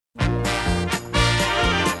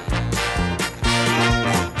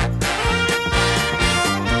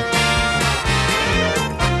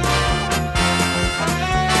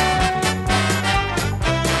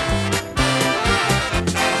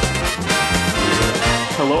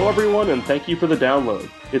everyone, and thank you for the download.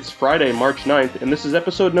 It's Friday, March 9th, and this is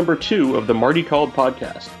episode number 2 of the Marty Called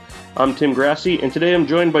podcast. I'm Tim Grassi, and today I'm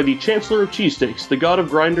joined by the Chancellor of Cheesesteaks, the God of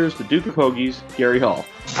Grinders, the Duke of Hoagies, Gary Hall.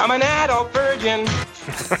 I'm an adult virgin!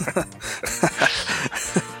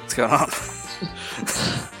 What's going on?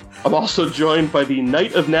 I'm also joined by the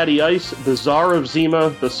Knight of Natty Ice, the Tsar of Zima,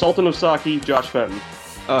 the Sultan of Saki, Josh Fenton.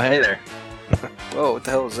 Oh, hey there. Whoa, what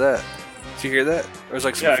the hell was that? Did you hear that? There was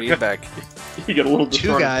like some feedback. You get a little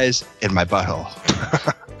Two guys in my butthole.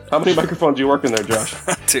 How many microphones are you working there, Josh?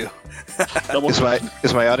 2.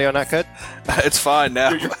 Is my audio not good? It's fine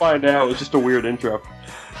now. You're fine now. It was just a weird intro.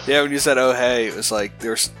 Yeah, when you said, oh, hey, it was like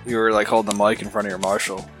you were like holding the mic in front of your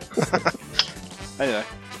Marshall. Anyway.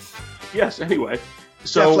 Yes, anyway.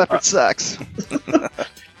 So, Def Leppard sucks.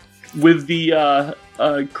 With the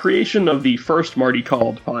creation of the first Marty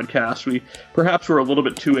Called podcast, we perhaps were a little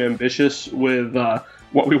bit too ambitious with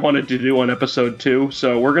what we wanted to do on episode 2.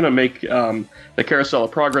 So we're going to make the Carousel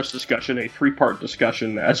of Progress discussion a 3-part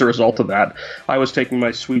discussion as a result of that. I was taking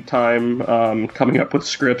my sweet time coming up with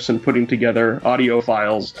scripts and putting together audio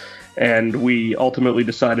files, and we ultimately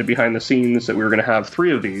decided behind the scenes that we were going to have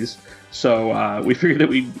 3 of these. So we figured that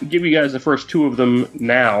we'd give you guys the first 2 of them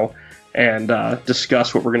now, and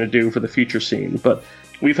discuss what we're going to do for the future scene. But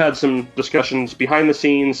we've had some discussions behind the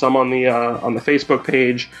scenes, some on the Facebook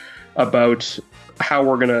page, about how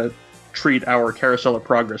we're going to treat our Carousel of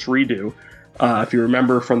Progress redo. If you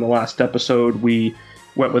remember from the last episode, we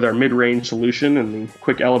went with our mid-range solution, and the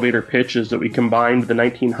quick elevator pitch is that we combined the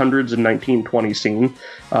 1900s and 1920s scene.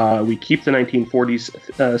 We keep the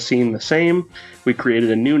 1940s scene the same. We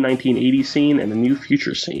created a new 1980s scene and a new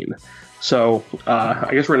future scene. So I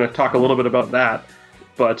guess we're going to talk a little bit about that,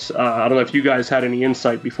 but I don't know if you guys had any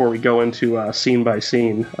insight before we go into scene by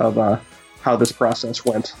scene of how this process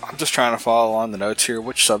went. I'm just trying to follow on the notes here.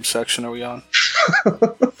 Which subsection are we on?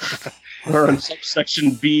 We're on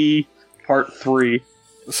subsection B, part 3.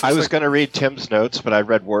 I was going to read Tim's notes, but I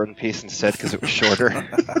read War and Peace instead because it was shorter.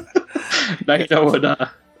 Naito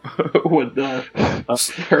would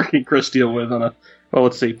Eric and Chris deal with on a, well,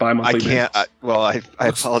 let's see, bi-monthly basis. I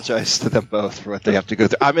apologize to them both for what they have to go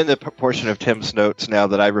through. I'm in the portion of Tim's notes now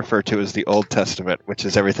that I refer to as the Old Testament, which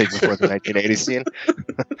is everything before the 1980s scene.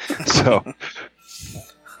 So,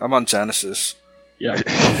 I'm on Genesis. Yeah.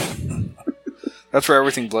 That's where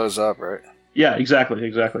everything blows up, right? Yeah, exactly.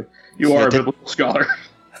 You are a biblical scholar.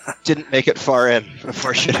 Didn't make it far in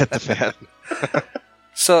before shit hit the fan.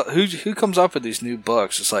 So, who comes up with these new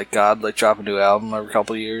books? It's like God like drop a new album every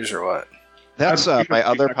couple of years, or what? That's my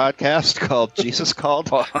other podcast called Jesus Called.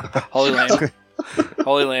 Holy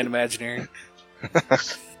Land Imagineering.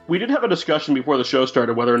 We did have a discussion before the show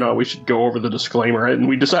started whether or not we should go over the disclaimer, and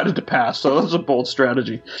we decided to pass, so that was a bold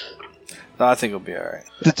strategy. No, I think it'll be alright.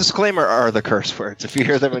 The disclaimer are the curse words. If you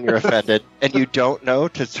hear them and you're offended, and you don't know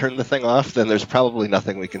to turn the thing off, then there's probably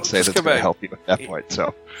nothing we can say that's going to help you at that point.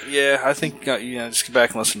 So, yeah, I think just get back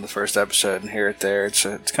and listen to the first episode and hear it there. It's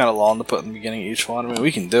kind of long to put in the beginning of each one. I mean,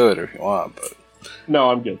 we can do it if you want, but no,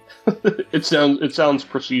 I'm good. It sounds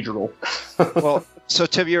procedural. Well, so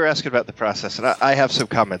Tim, you were asking about the process, and I have some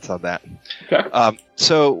comments on that. Okay.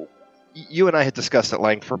 So you and I had discussed at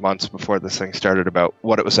length for months before this thing started about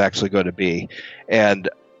what it was actually going to be, and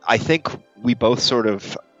I think we both sort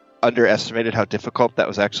of underestimated how difficult that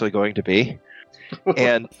was actually going to be.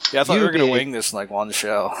 And yeah, I thought we were going to wing this in like one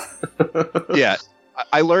show. Yeah,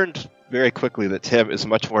 I learned very quickly that Tim is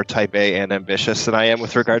much more type A and ambitious than I am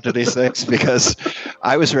with regard to these things, because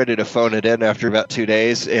I was ready to phone it in after about 2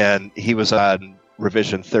 days, and he was on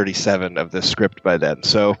revision 37 of the script by then.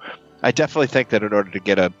 So I definitely think that in order to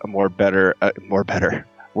get a more better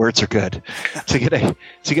words are good to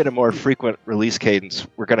get a more frequent release cadence,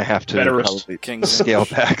 we're going to have to probably scale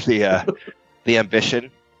back the ambition.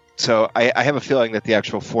 So I have a feeling that the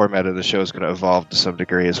actual format of the show is going to evolve to some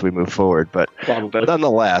degree as we move forward. But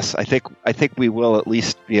nonetheless, I think we will at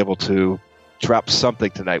least be able to drop something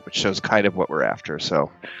tonight, which shows kind of what we're after.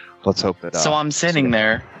 So let's hope that. So I'm sitting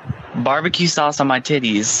there, barbecue sauce on my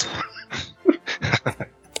titties.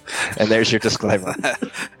 And there's your disclaimer.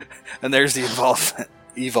 And there's the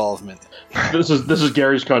evolvement. This is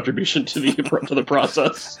Gary's contribution to the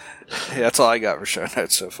process. Yeah, that's all I got for show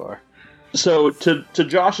notes so far. So to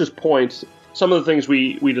Josh's point, some of the things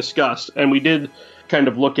we discussed, and we did kind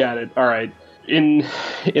of look at it. All right, in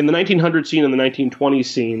the 1900 scene and the 1920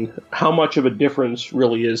 scene, how much of a difference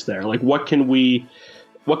really is there? Like, what can we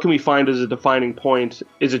find as a defining point?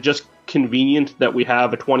 Is it just convenient that we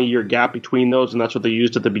have a 20-year gap between those, and that's what they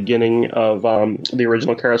used at the beginning of the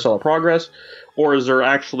original Carousel of Progress? Or is there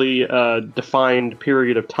actually a defined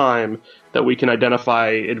period of time that we can identify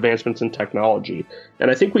advancements in technology?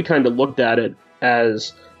 And I think we kind of looked at it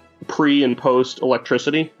as pre and post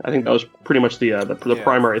electricity. I think that was pretty much the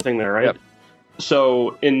primary thing there, right? Yep.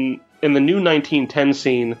 So in the new 1910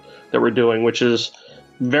 scene that we're doing, which is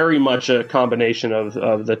very much a combination of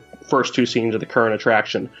the first two scenes of the current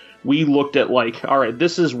attraction, we looked at like, all right,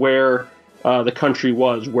 this is where the country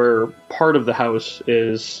was, where part of the house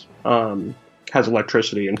is has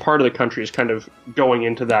electricity, and part of the country is kind of going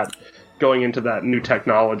into that new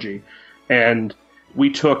technology. And we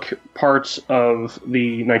took parts of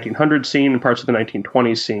the 1900 scene and parts of the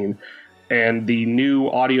 1920s scene, and the new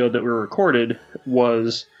audio that we recorded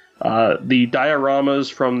was the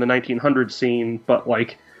dioramas from the 1900 scene, but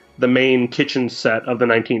like the main kitchen set of the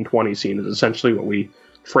 1920 scene is essentially what we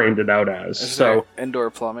framed it out as. Is there indoor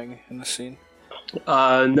plumbing in the scene?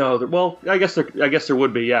 No. Well, I guess there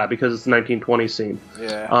would be, yeah, because it's the 1920 scene.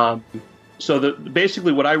 Yeah. So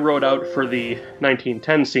basically what I wrote out for the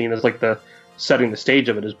 1910 scene is like the setting the stage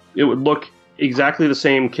of it is it would look exactly the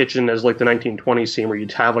same kitchen as like the 1920 scene, where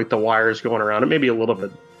you'd have like the wires going around. It may be a little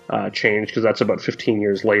bit changed because that's about 15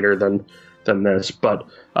 years later than this, but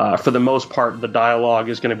for the most part the dialogue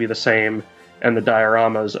is going to be the same, and the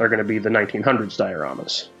dioramas are going to be the 1900s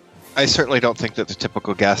dioramas. I certainly don't think that the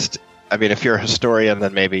typical guest, I mean, if you're a historian,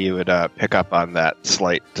 then maybe you would pick up on that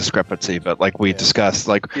slight discrepancy. But like we discussed,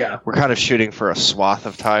 we're kind of shooting for a swath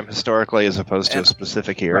of time historically as opposed to a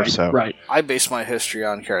specific year. Right. I base my history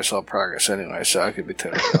on Carousel of Progress anyway, so I could be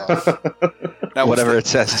totally off. Now, whatever it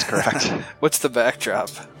says is correct. What's the backdrop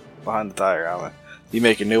behind the diorama? You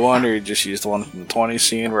make a new one, or you just use the one from the 20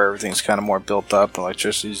 scene where everything's kind of more built up and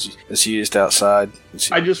electricity is used outside?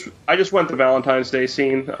 I just went the Valentine's Day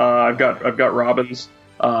scene. I've got Robin's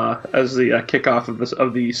as the kickoff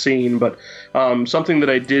of the scene, but something that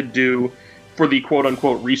I did do for the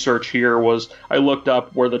quote-unquote research here was I looked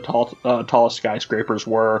up where the tallest skyscrapers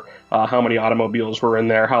were, how many automobiles were in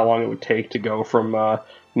there, how long it would take to go from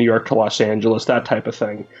New York to Los Angeles, that type of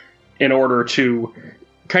thing, in order to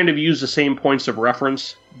kind of use the same points of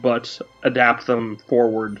reference but adapt them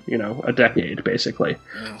forward, a decade basically.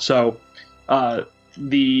 Yeah. So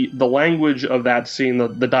the language of that scene,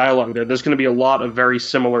 the dialogue there's going to be a lot of very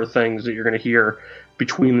similar things that you're going to hear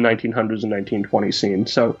between the 1900s and 1920 scene.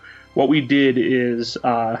 So what we did is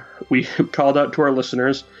we called out to our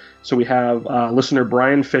listeners. So we have listener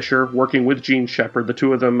Brian Fisher working with Gene Shepard. The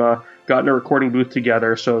two of them got in a recording booth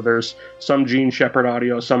together. So there's some Gene Shepard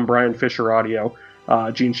audio, some Brian Fisher audio.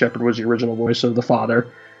 Gene Shepard was the original voice of the father.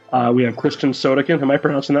 We have Kristen Sodakin. Am I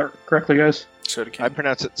pronouncing that correctly, guys? Sodakin. I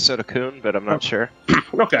pronounce it Sodakun, but I'm not sure.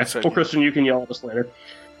 Okay. Well, Kristen, you can yell at us later.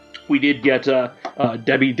 We did get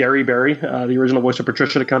Debbie Derryberry, the original voice of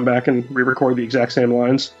Patricia, to come back and re-record the exact same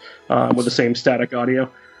lines with the same static audio.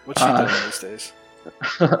 What's she doing these days?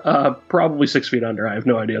 Probably 6 feet under. I have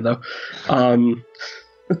no idea, though.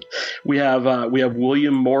 We have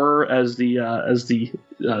William Moore as the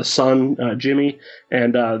son, Jimmy,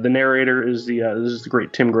 and the narrator is the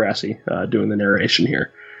great Tim Grassi doing the narration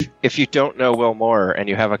here. If you don't know Will Moore and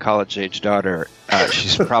you have a college-age daughter,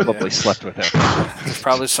 she's probably slept with him. There's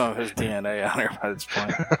probably some of his DNA on her by this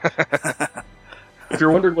point. If you're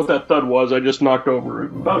wondering what that thud was, I just knocked over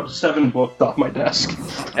about 7 books off my desk.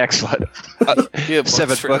 Excellent.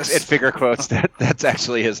 7 books in figure quotes. That's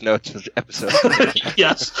actually his notes for episode 3.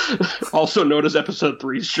 Yes. Also known as episode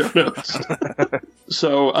 3's show notes.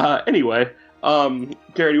 So, anyway,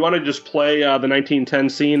 Gary, do you want to just play the 1910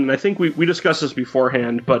 scene? And I think we discussed this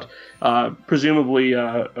beforehand, but presumably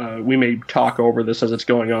we may talk over this as it's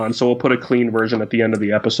going on, so we'll put a clean version at the end of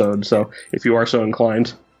the episode, so if you are so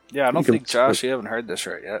inclined. Yeah, I don't think, Josh, you haven't heard this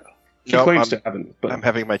right yet. He claims to haven't. But I'm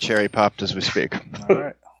having my cherry popped as we speak. All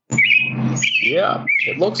right. Yeah,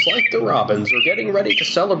 it looks like the Robins are getting ready to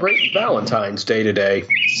celebrate Valentine's Day today.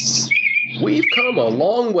 We've come a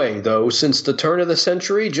long way, though, since the turn of the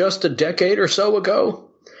century just a decade or so ago.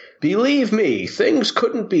 Believe me, things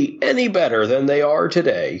couldn't be any better than they are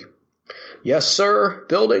today. Yes, sir,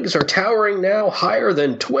 buildings are towering now higher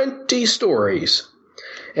than 20 stories.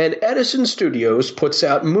 And Edison Studios puts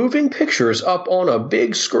out moving pictures up on a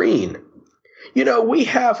big screen. You know, we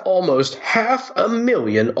have almost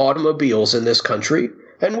 500,000 automobiles in this country,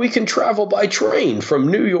 and we can travel by train from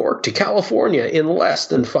New York to California in less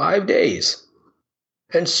than 5 days.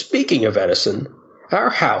 And speaking of Edison, our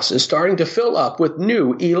house is starting to fill up with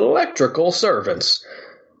new electrical servants.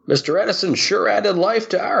 Mr. Edison sure added life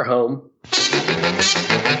to our home.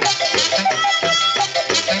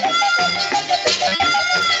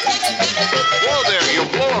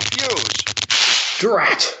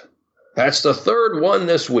 Drat! That's the third one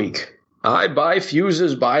this week. I buy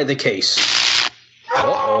fuses by the case.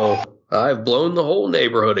 Uh-oh. I've blown the whole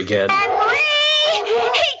neighborhood again. Henry! He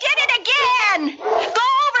did it again! Go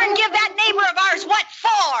over and give that neighbor of ours what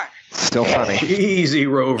for! Still funny. Easy,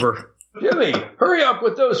 Rover. Jimmy, hurry up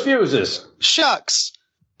with those fuses. Shucks.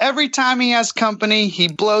 Every time he has company, he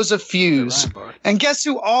blows a fuse. And guess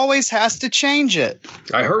who always has to change it?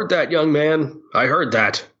 I heard that, young man. I heard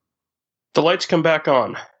that. The lights come back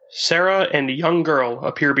on. Sarah and a young girl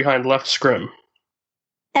appear behind left scrim.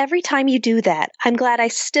 Every time you do that, I'm glad I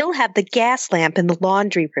still have the gas lamp in the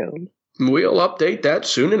laundry room. We'll update that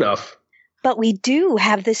soon enough. But we do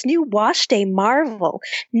have this new wash day marvel.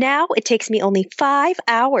 Now it takes me only 5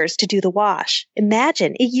 hours to do the wash.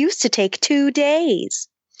 Imagine, it used to take 2 days.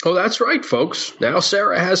 Oh, that's right, folks. Now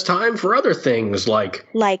Sarah has time for other things like...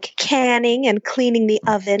 Like canning and cleaning the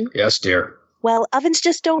oven. Yes, dear. Well, ovens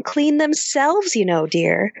just don't clean themselves, you know,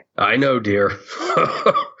 dear. I know, dear.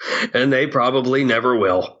 And they probably never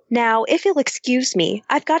will. Now, if you'll excuse me,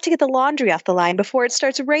 I've got to get the laundry off the line before it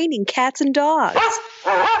starts raining cats and dogs.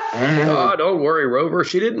 Oh, don't worry, Rover.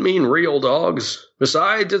 She didn't mean real dogs.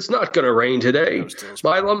 Besides, it's not going to rain today.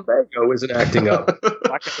 My lumbago isn't acting up.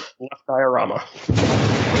 Left diorama.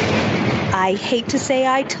 I hate to say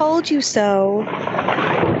I told you so.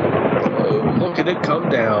 Oh, look at it come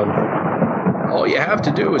down. All you have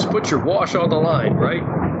to do is put your wash on the line, right?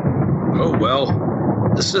 Oh, well.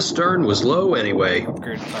 The cistern was low anyway.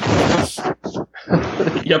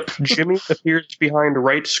 Yep, Jimmy appears behind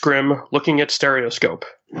right scrim, looking at stereoscope.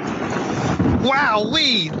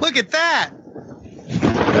 Wowee! Look at that!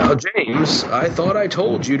 Now, James, I thought I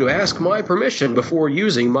told you to ask my permission before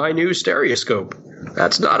using my new stereoscope.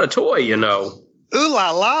 That's not a toy, you know. Ooh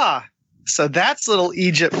la la! So that's little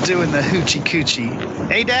Egypt doing the hoochie coochie.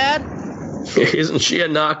 Hey, Dad? Isn't she a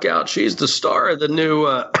knockout? She's the star of the new,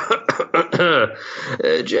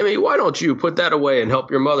 Jimmy, why don't you put that away and help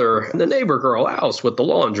your mother and the neighbor girl Alice with the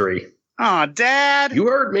laundry? Aw, Dad! You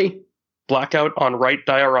heard me. Blackout on right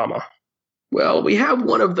diorama. Well, we have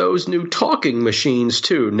one of those new talking machines,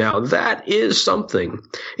 too. Now, that is something.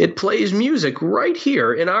 It plays music right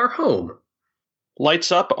here in our home.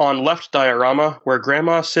 Lights up on left diorama, where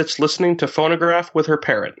Grandma sits listening to phonograph with her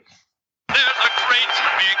parrot. There's a great,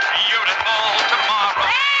 big, beautiful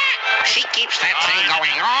tomorrow. She keeps that thing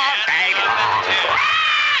going all day long.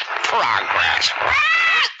 Progress.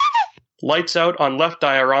 Lights out on left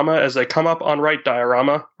diorama as they come up on right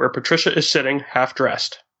diorama, where Patricia is sitting,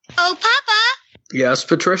 half-dressed. Oh, Papa! Yes,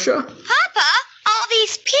 Patricia? Papa! All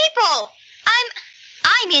these people!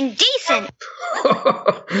 I'm indecent.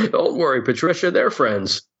 Don't worry, Patricia, they're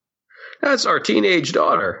friends. That's our teenage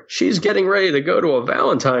daughter. She's getting ready to go to a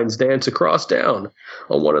Valentine's dance across town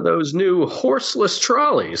on one of those new horseless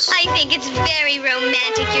trolleys. I think it's very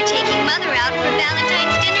romantic you're taking Mother out for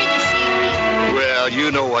Valentine's dinner this evening. Well,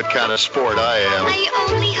 you know what kind of sport I am. I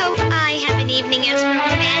only hope I have an evening as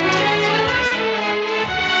romantic as yours.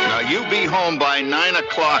 Now, you be home by 9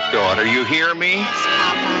 o'clock, daughter. You hear me? Yes,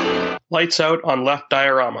 Papa. Lights out on left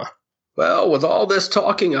diorama. Well, with all this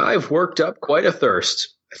talking, I've worked up quite a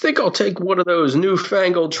thirst. I think I'll take one of those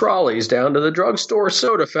newfangled trolleys down to the drugstore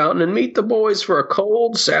soda fountain and meet the boys for a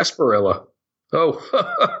cold sarsaparilla. Oh,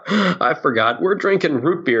 I forgot. We're drinking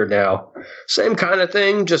root beer now. Same kind of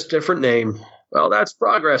thing, just different name. Well, that's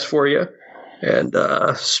progress for you. And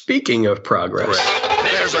speaking of progress...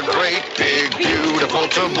 There's a great, big, beautiful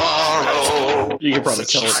tomorrow. You can probably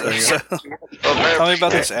tell it. Tell me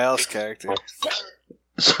about this Alice character.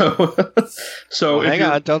 So Well, hang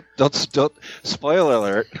on, don't spoiler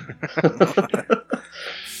alert.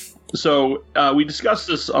 So we discussed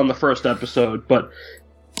this on the first episode, but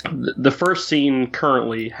the first scene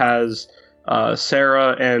currently has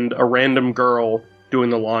Sarah and a random girl doing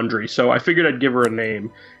the laundry. So I figured I'd give her a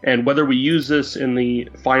name, and whether we use this in the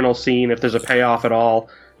final scene, if there's a payoff at all,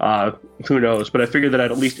 who knows? But I figured that I'd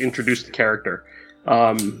at least introduce the character.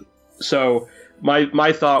 So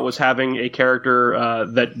my thought was having a character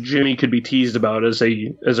that Jimmy could be teased about as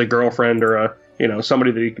a girlfriend, or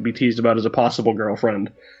somebody that he could be teased about as a possible girlfriend.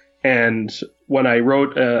 And when I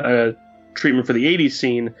wrote a treatment for the 80s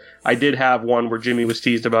scene, I did have one where Jimmy was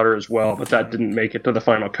teased about her as well, but that didn't make it to the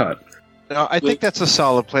final cut. No, I think that's a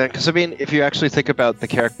solid plan, because, I mean, if you actually think about the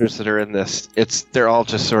characters that are in this, they're all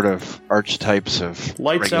just sort of archetypes of...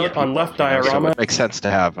 Lights out on left diorama. So it makes sense to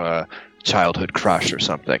have a childhood crush or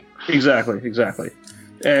something. Exactly.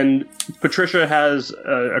 And Patricia has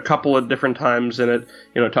a couple of different times in it,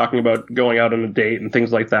 talking about going out on a date and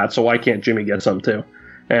things like that, so why can't Jimmy get some too?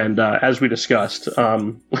 And as we discussed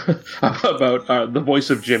about the voice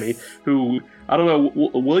of Jimmy, who, I don't know,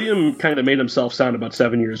 William kind of made himself sound about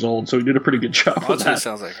 7 years old, so he did a pretty good job with that.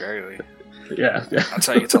 Sounds like Gregory. Yeah. That's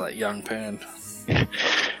how you get to that young pan.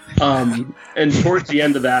 And towards the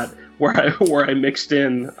end of that, where I mixed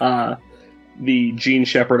in the Gene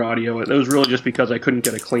Shepard audio, it was really just because I couldn't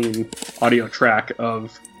get a clean audio track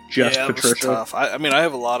of just Patricia. It was tough. I mean, I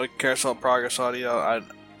have a lot of Carousel Progress audio.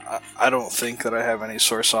 I don't think that I have any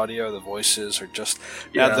source audio. The voices are just...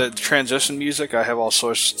 Now, the transition music, I have all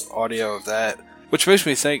source audio of that. Which makes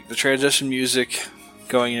me think the transition music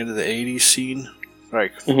going into the 80s scene,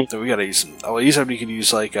 like, we gotta use some... Well, you could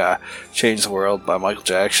use, like, Change the World by Michael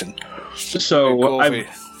Jackson. So, cool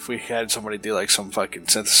if we had somebody do, like, some fucking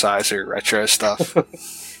synthesizer retro stuff.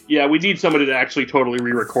 Yeah, we need somebody to actually totally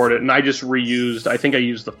re-record it, and I just reused, I think I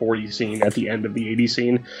used the 40s scene at the end of the 80s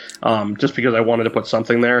scene, just because I wanted to put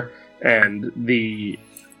something there, and the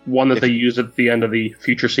one that they use at the end of the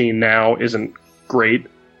future scene now isn't great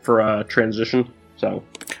for a transition, so...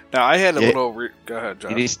 Now, I had a little... Go ahead,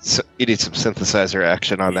 John. You need some synthesizer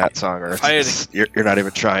action on that song, or you're not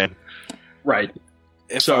even trying. Right.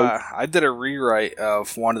 I did a rewrite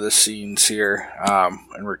of one of the scenes here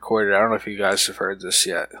and recorded it. I don't know if you guys have heard this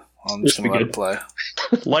yet. I'm just going to let it play.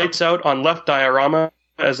 Lights out on left diorama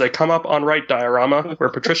as they come up on right diorama, where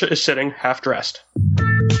Patricia is sitting half-dressed.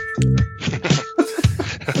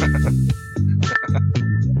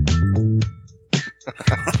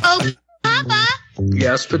 Oh, Papa!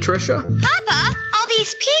 Yes, Patricia? Papa! All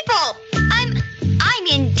these people! I'm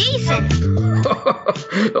indecent!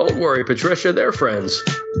 Don't worry, Patricia, they're friends.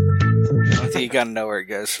 I think you gotta know where it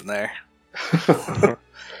goes from there.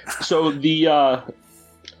 So the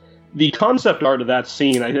concept art of that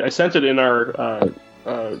scene, I sent it in our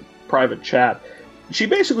private chat. She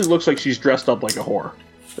basically looks like she's dressed up like a whore.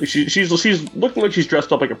 She's looking like she's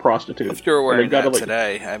dressed up like a prostitute. If you were wearing that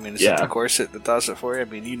today, I mean, is it the corset that does it for you? I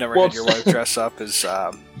mean, you never had your wife dress up as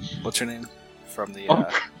what's her name from the.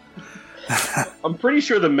 I'm pretty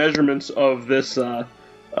sure the measurements of this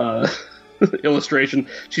illustration,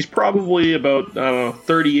 she's probably about, I don't know,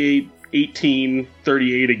 38, 18,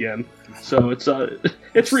 38 again. So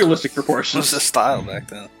it's realistic proportions. What's the style back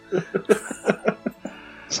then?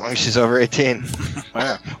 As long as she's over 18.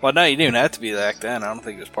 Wow. Well, no, you didn't have to be back then. I don't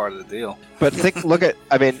think it was part of the deal. But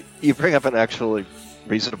you bring up an actually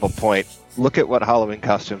reasonable point. Look at what Halloween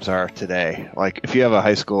costumes are today. Like, if you have a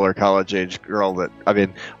high school or college age girl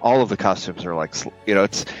all of the costumes are like,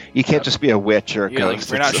 you can't just be a witch or a ghost.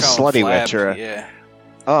 Like, it's a slutty witch or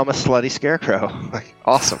I'm a slutty scarecrow. Like,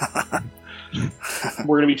 awesome.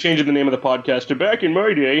 We're going to be changing the name of the podcast to Back in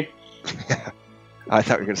My Day. I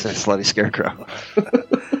thought we were going to say slutty scarecrow.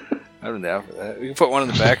 I'm down for that. We can put one in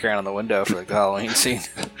the background on the window for like the Halloween scene.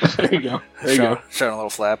 There you go. Showing a little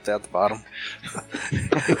flap out the bottom.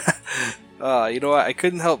 You know what? I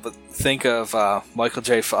couldn't help but think of Michael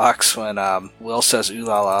J. Fox when Will says "ooh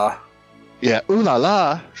la la." Yeah, ooh la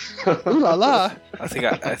la, ooh la la. I think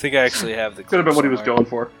I actually have the. Could have been what he was going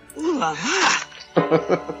for. Ooh la la.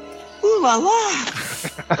 Ooh la la.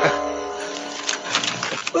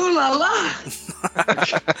 Ooh la la.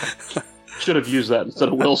 Should have used that instead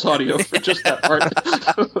of Will's audio for just that part.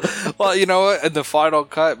 Well, you know what? In the final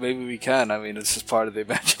cut, maybe we can. I mean, it's just part of the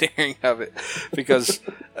Imagineering of it. Because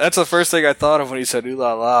that's the first thing I thought of when he said, ooh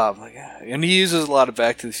la la. I'm like, and he uses a lot of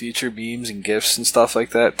Back to the Future memes and GIFs and stuff like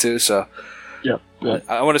that, too. So, yeah.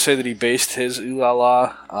 I want to say that he based his ooh la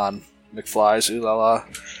la on McFly's ooh la la.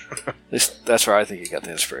 That's where I think he got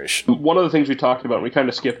the inspiration. One of the things we talked about, we kind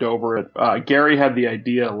of skipped over it. Gary had the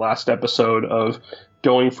idea last episode of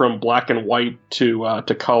going from black and white to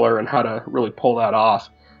color and how to really pull that off.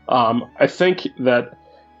 I think that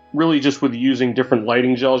really just with using different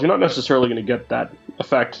lighting gels, you're not necessarily going to get that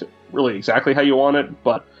effect really exactly how you want it,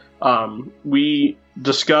 but we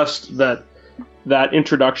discussed that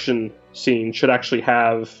introduction scene should actually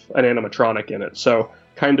have an animatronic in it. So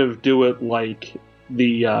kind of do it like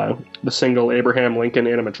the single Abraham Lincoln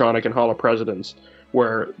animatronic in Hall of Presidents,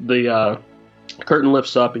 where the curtain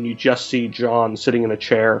lifts up and you just see John sitting in a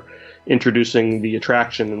chair introducing the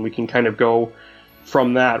attraction, and we can kind of go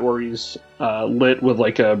from that where he's lit with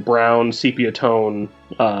like a brown sepia tone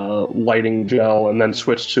lighting gel and then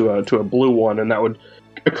switch to a blue one, and that would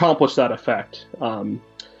accomplish that effect.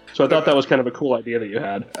 So I thought that was kind of a cool idea that you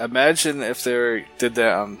had. Imagine if they did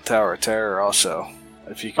that on Tower of Terror also.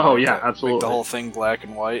 If you can absolutely. Make the whole thing black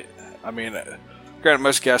and white. I mean, granted,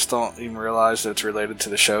 most guests don't even realize that it's related to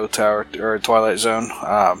the show Tower or Twilight Zone.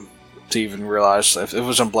 To even realize if it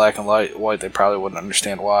was in black and white, they probably wouldn't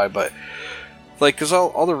understand why. But Like, because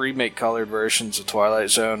all the remake colored versions of Twilight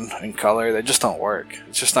Zone in color, they just don't work.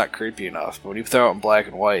 It's just not creepy enough. But when you throw it in black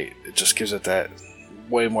and white, it just gives it that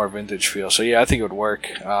way more vintage feel. So yeah, I think it would work.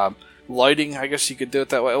 Lighting, I guess you could do it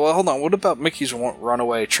that way. Well, hold on. What about Mickey's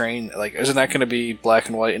Runaway Train? Like, isn't that going to be black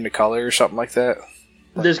and white into color or something like that?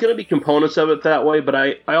 There's going to be components of it that way, but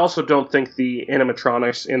I also don't think the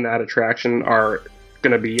animatronics in that attraction are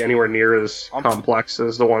going to be anywhere near as complex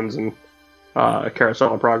as the ones in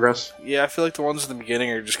Carousel of Progress. Yeah, I feel like the ones in the beginning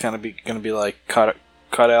are just kind of going to be like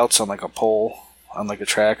cutouts on like a pole on like a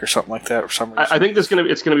track or something like that for some reason. I think it's going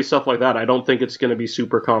to be stuff like that. I don't think it's going to be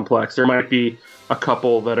super complex. There might be a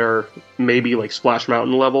couple that are maybe like Splash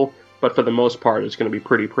Mountain level, but for the most part, it's going to be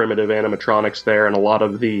pretty primitive animatronics there, and a lot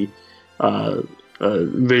of the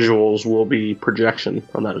visuals will be projection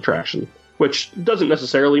on that attraction, which doesn't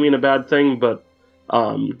necessarily mean a bad thing, but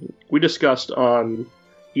we discussed on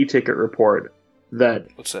E-Ticket Report that...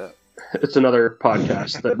 What's that? It's another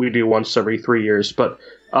podcast that we do once every 3 years, but...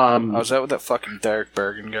 was that with that fucking Derek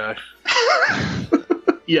Bergen guy?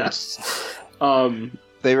 Yes.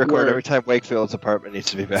 They record every time Wakefield's apartment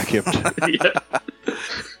needs to be vacuumed. Yeah.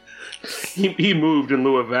 He moved in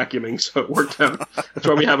lieu of vacuuming, so it worked out. That's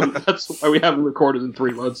why we haven't recorded in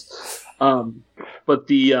 3 months. But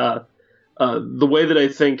the way that I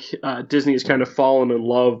think Disney has kind of fallen in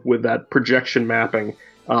love with that projection mapping,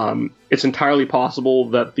 it's entirely possible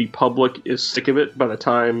that the public is sick of it by the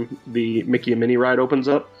time the Mickey and Minnie ride opens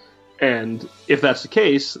up. And if that's the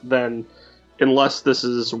case, then unless this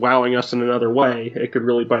is wowing us in another way, it could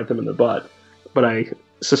really bite them in the butt. But I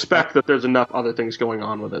suspect that there's enough other things going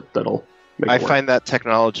on with it that'll make it work. I find that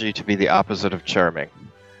technology to be the opposite of charming.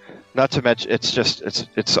 Not to mention,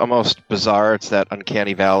 it's almost bizarre. It's that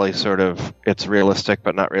uncanny valley sort of, it's realistic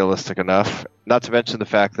but not realistic enough. Not to mention the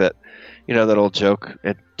fact that, you know, that old joke,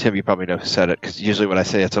 and Tim, you probably know who said it, because usually when I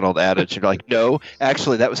say it's an old adage, you're like, no,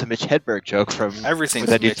 actually, that was a Mitch Hedberg joke from Everything's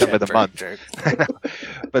That Mitch Time of the Hedberg Month. joke. I know.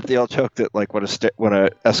 But the old joke that, like, when a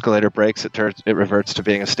escalator breaks, it reverts to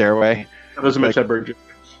being a stairway. That was a Mitch Hedberg joke.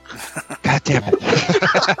 God damn it.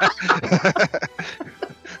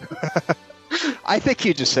 I think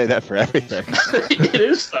you just say that for everything. It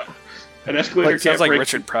is, though. An escalator Sounds like break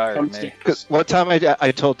Richard Pryor to me. Because one time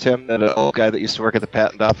I told Tim that an old guy that used to work at the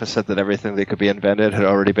patent office said that everything that could be invented had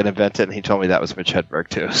already been invented, and he told me that was Mitch Hedberg,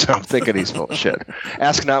 too. So I'm thinking he's full of shit.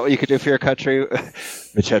 Ask not what you could do for your country,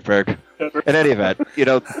 Mitch Hedberg. In any event, you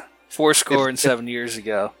know... 7 years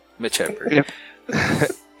ago, Mitch Hedberg.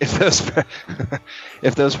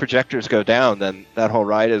 If those projectors go down, then that whole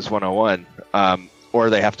ride is 101. Or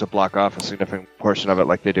they have to block off a significant portion of it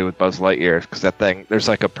like they do with Buzz Lightyear, because that thing, there's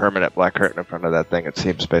like a permanent black curtain in front of that thing, it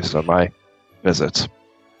seems, based on my visits.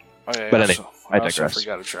 Oh, yeah, But anyway, I digress. also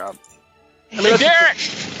forgot a job. Hey, Derek!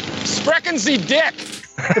 Sprechen Sie Dick!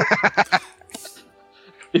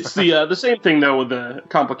 It's the same thing, though, with the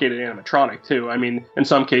complicated animatronic, too. I mean, in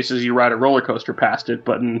some cases, you ride a roller coaster past it,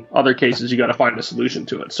 but in other cases, you got to find a solution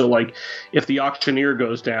to it. So, like, if the auctioneer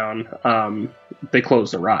goes down, they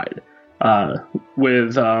close the ride.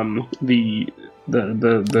 With the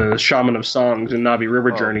Shaman of Songs in Navi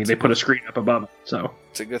River Journey, they put a screen up above it. So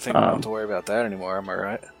it's a good thing I don't have to worry about that anymore. Am I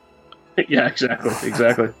right? Yeah, exactly.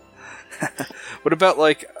 What about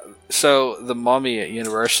so the Mummy at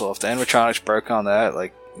Universal? If the animatronics broke on that,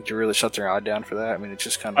 like, would you really shut their eye down for that? I mean, it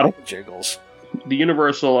just kind of like jiggles. The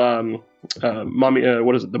Universal Mummy,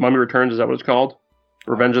 what is it? The Mummy Returns? Is that what it's called?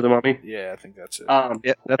 Revenge of the Mummy? Yeah, I think that's it.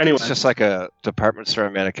 Yeah, that's just like a department store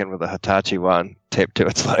mannequin with a Hitachi wand taped to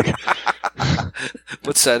its leg.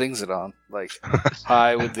 What setting's it on? Like,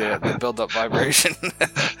 high with the build-up vibration?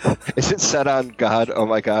 Is it set on God, oh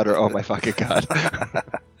my God, or oh my fucking God?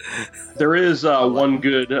 There is one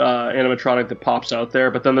good animatronic that pops out there,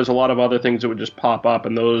 but then there's a lot of other things that would just pop up,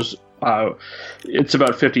 and those, it's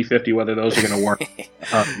about 50-50 whether those are going to work.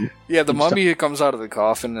 Yeah, the Mummy who comes out of the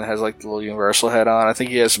coffin and has like the little Universal head on, I think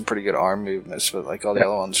he has some pretty good arm movements, but like all the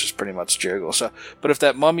other ones just pretty much jiggle. So, but if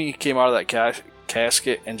that Mummy came out of that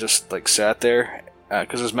casket and just like sat there,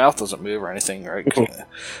 because his mouth doesn't move or anything, right?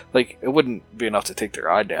 Like, it wouldn't be enough to take their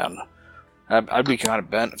eye down. I'd be kind of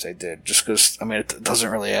bent if they did, just because, I mean, it doesn't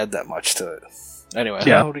really add that much to it. Anyway,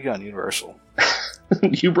 how would we go on Universal?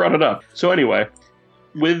 You brought it up. So anyway,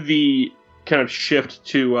 with the kind of shift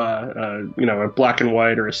to, a black and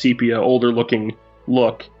white or a sepia, older-looking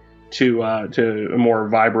look to a more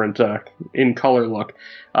vibrant, in-color look,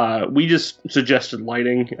 we just suggested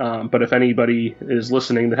lighting, but if anybody is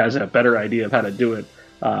listening that has a better idea of how to do it,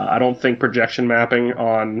 I don't think projection mapping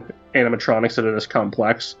on animatronics that are this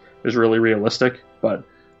complex is really realistic, but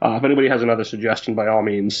if anybody has another suggestion, by all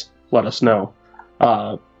means, let us know.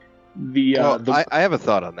 I have a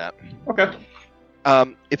thought on that. Okay.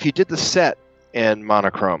 If you did the set in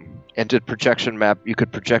monochrome and did projection map, you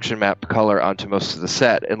could projection map color onto most of the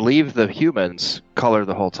set and leave the humans color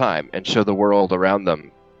the whole time and show the world around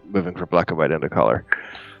them moving from black and white into color.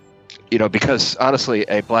 Because honestly,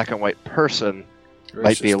 a black and white person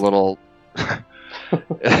might be a little...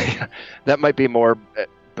 that might be more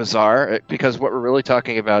bizarre, because what we're really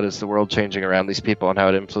talking about is the world changing around these people and how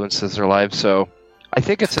it influences their lives. So I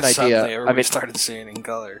think it's an idea. Everybody started seeing in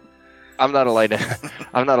color. I'm not a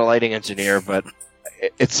lighting engineer, but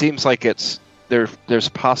it seems like there's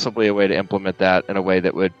possibly a way to implement that in a way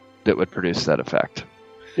that would produce that effect.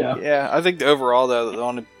 Yeah. I think overall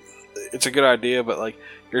though, it's a good idea, but like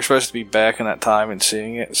you're supposed to be back in that time and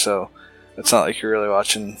seeing it, so it's not like you're really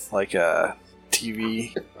watching like a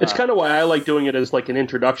TV. It's kind of why I like doing it as like an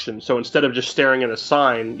introduction. So instead of just staring at a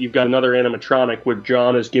sign, you've got another animatronic where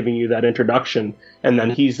John is giving you that introduction, and then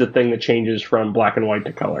he's the thing that changes from black and white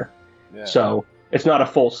to color. Yeah. So it's not a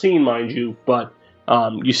full scene, mind you, but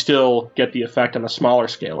you still get the effect on a smaller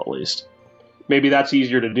scale at least. Maybe that's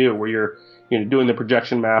easier to do, where you're doing the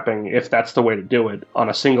projection mapping, if that's the way to do it, on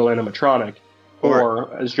a single animatronic,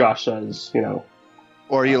 or as Josh says,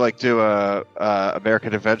 Or you do a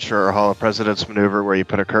American Adventure or Hall of Presidents maneuver where you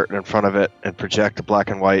put a curtain in front of it and project a black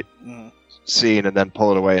and white scene and then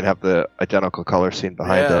pull it away and have the identical color scene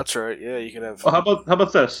behind it. Yeah, that's right. Yeah, you could have... Well, how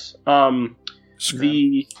about this?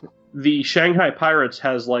 The Shanghai Pirates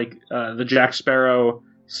has the Jack Sparrow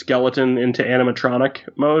skeleton into animatronic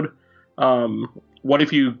mode. What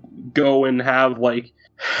if you go and have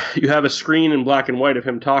you have a screen in black and white of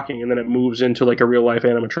him talking, and then it moves into a real life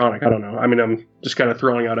animatronic? I don't know. I mean, I'm just kind of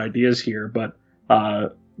throwing out ideas here, but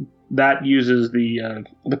that uses the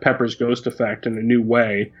Pepper's Ghost effect in a new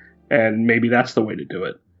way, and maybe that's the way to do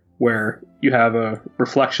it, where you have a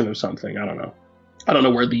reflection of something. I don't know. I don't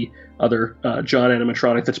know where the other John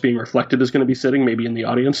animatronic that's being reflected is going to be sitting, maybe in the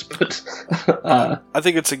audience, but I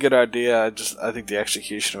think it's a good idea. I think the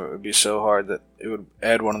execution of it would be so hard that it would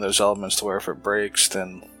add one of those elements to where if it breaks,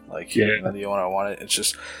 then you don't want it.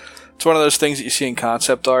 It's one of those things that you see in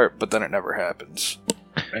concept art, but then it never happens.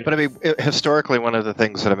 Right? But I mean, historically, one of the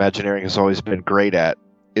things that Imagineering has always been great at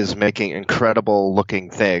is making incredible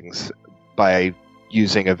looking things by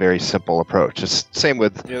using a very simple approach. It's same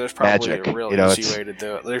with there's probably magic. A real easy way to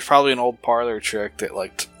do it. There's probably an old parlor trick that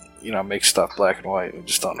makes stuff black and white. We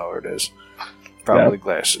just don't know where it is. Probably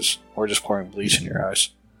glasses, or just pouring bleach in your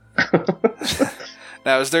eyes.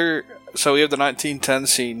 Now, is there? So we have the 1910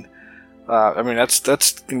 scene. I mean, that's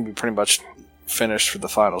going to be pretty much finished for the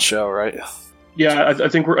final show, right? Yeah, I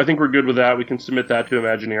think we're good with that. We can submit that to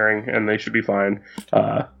Imagineering, and they should be fine.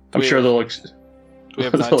 I'm sure they'll. We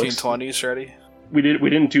have 1920s ready. We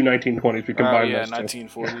didn't do 1920s. We combined those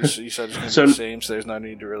 1940s. So you said it's going to be the same, so there's no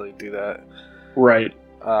need to really do that. Right.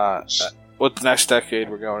 What the next decade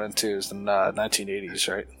we're going into is the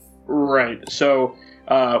 1980s, right? Right. So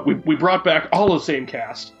we brought back all the same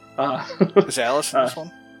cast. Is Alice in this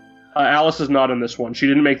one? Alice is not in this one. She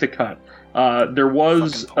didn't make the cut. There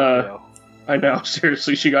was... I know,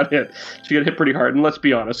 seriously, she got hit. She got hit pretty hard. And let's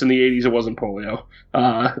be honest, in the 80s it wasn't polio.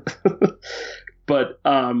 But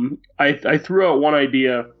I threw out one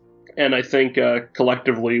idea, and I think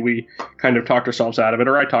collectively we kind of talked ourselves out of it,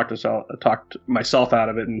 or I talked myself out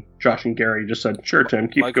of it, and Josh and Gary just said, "Sure, Tim,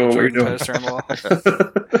 keep going what you're doing."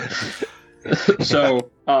 So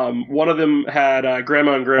one of them had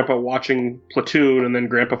Grandma and Grandpa watching Platoon, and then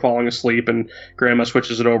Grandpa falling asleep, and Grandma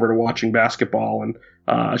switches it over to watching basketball, and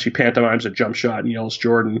she pantomimes a jump shot and yells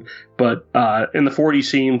Jordan. But in the 40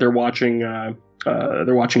 scene, they're watching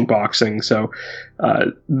boxing, so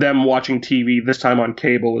them watching TV, this time on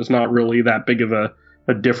cable, is not really that big of a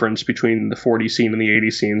difference between the 40 scene and the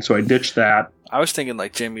 80 scene, so I ditched that. I was thinking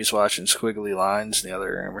Jimmy's watching Squiggly Lines in the other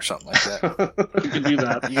room or something like that. You can do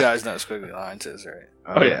that. You guys know what Squiggly Lines is, right?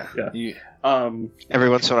 Oh yeah. Every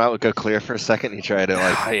once in a while it would go clear for a second. You try to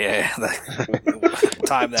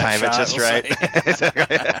time that time shot, it just right.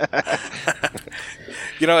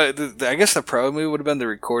 I guess the pro move would have been to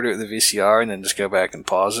record it with the VCR and then just go back and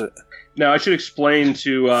pause it. Now, I should explain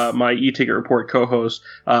to my E-Ticket Report co-host,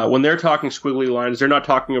 when they're talking Squiggly Lines, they're not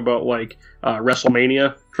talking about,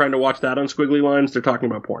 WrestleMania, trying to watch that on Squiggly Lines. They're talking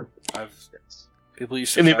about porn. People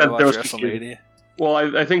used to try to watch WrestleMania. Well,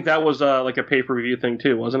 I think that was a pay-per-view thing,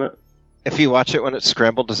 too, wasn't it? If you watch it when it's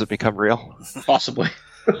scrambled, does it become real? Possibly.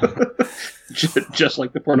 Just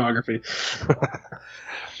like the pornography.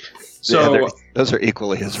 So those are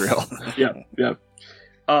equally as real. Yeah.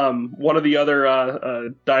 One of the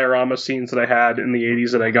other diorama scenes that I had in the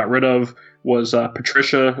 80s that I got rid of was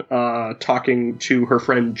Patricia talking to her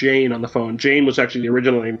friend Jane on the phone. Jane was actually the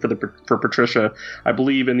original name for Patricia, I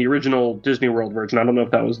believe, in the original Disney World version. I don't know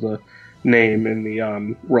if that was the name in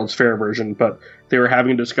the World's Fair version, but they were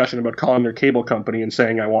having a discussion about calling their cable company and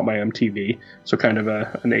saying, "I want my MTV." So kind of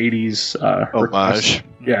an 80s homage.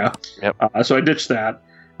 Yeah. Yep. So I ditched that.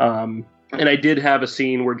 And I did have a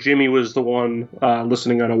scene where Jimmy was the one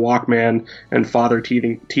listening on a Walkman and father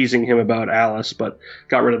teasing him about Alice, but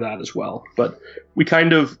got rid of that as well. But we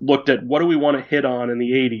kind of looked at what do we want to hit on in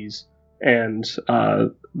the 80s, and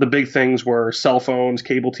the big things were cell phones,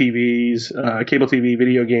 cable TV,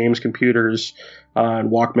 video games, computers, and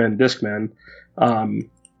Walkman, Discman.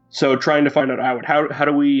 So trying to find out how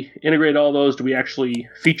do we integrate all those? Do we actually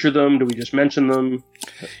feature them? Do we just mention them?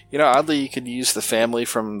 Oddly, you could use the family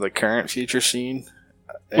from the current future scene,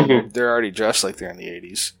 and they're already dressed like they're in the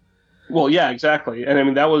 80s. Well, yeah, exactly. And I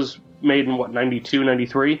mean, that was made in, 92,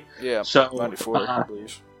 93? Yeah, so, 94, I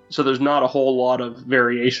believe. So there's not a whole lot of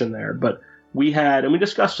variation there, but we had, and we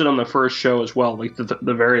discussed it on the first show as well, like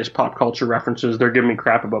the various pop culture references. They're giving me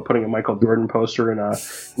crap about putting a Michael Jordan poster in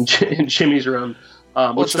Jimmy's room.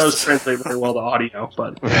 Which does translate very well to audio,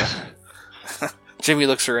 but Jimmy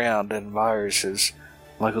looks around and admires his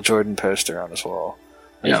Michael Jordan poster on his wall.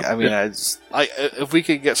 If we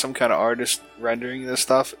could get some kind of artist rendering this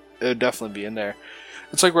stuff, it would definitely be in there.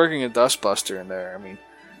 It's like working a Dustbuster in there. I mean,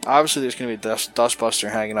 obviously there's going to be a Dustbuster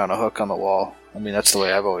hanging on a hook on the wall. I mean, that's the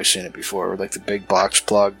way I've always seen it before, with like the big box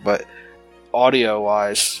plug, but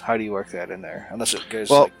audio-wise, how do you work that in there? Unless it goes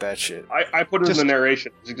like batshit. I put it in the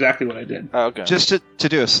narration. It's exactly what I did. Oh, okay. Just to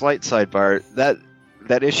do a slight sidebar,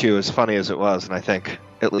 that issue, as funny as it was, and I think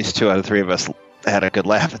at least 2 out of 3 of us had a good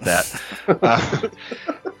laugh at that.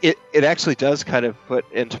 It actually does kind of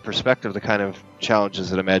put into perspective the kind of challenges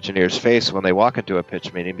that Imagineers face when they walk into a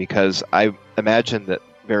pitch meeting, because I imagine that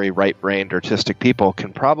very right-brained artistic people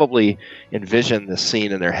can probably envision the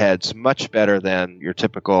scene in their heads much better than your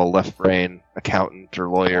typical left-brain accountant or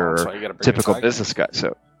lawyer or typical business guy.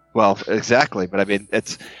 So, well, exactly. But I mean,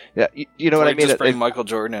 it's you know what I mean. Just bring Michael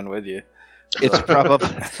Jordan in with you. It's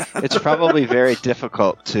probably very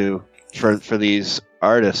difficult for these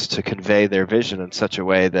artists to convey their vision in such a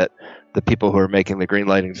way that the people who are making the green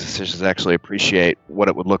lighting decisions actually appreciate what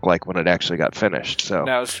it would look like when it actually got finished. So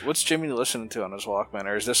now, what's Jimmy listening to on his Walkman,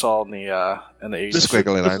 or is this all in the 80s? The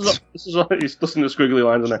squiggly lines. This is all, he's listening to squiggly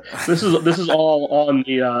lines in there. This is all on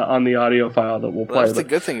the audio file that we'll play. That's the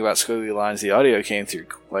good thing about squiggly lines. The audio came through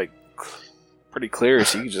like pretty clear,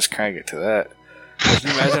 so you can just crank it to that. Can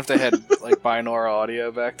you imagine if they had like binaural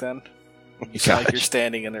audio back then? You sound like you're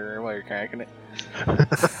standing in the room while you're cranking it.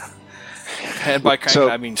 And by cranking,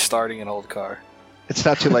 I mean starting an old car. It's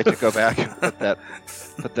not too late to go back and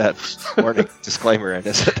put that warning disclaimer in,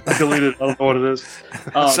 is it? I deleted it. I don't know what it is.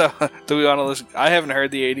 So, do we want to listen? I haven't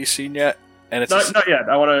heard the 80s scene yet. And it's not yet.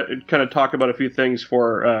 I want to kind of talk about a few things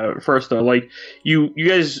first, though. Like, you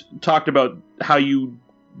guys talked about how you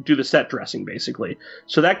do the set dressing, basically.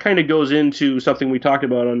 So that kind of goes into something we talked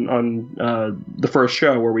about on the first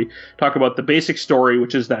show, where we talk about the basic story,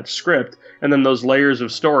 which is that script, and then those layers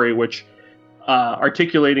of story, which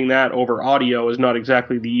articulating that over audio is not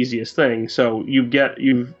exactly the easiest thing. So you've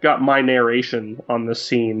got my narration on this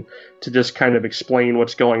scene to just kind of explain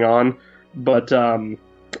what's going on, but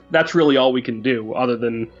that's really all we can do, other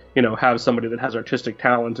than have somebody that has artistic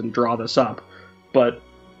talent and draw this up. But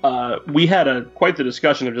we had quite the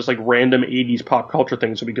discussion of just like random 80s pop culture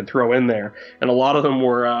things that we could throw in there, and a lot of them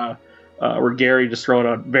were Gary just throwing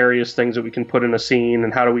out various things that we can put in a scene,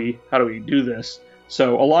 and how do we do this.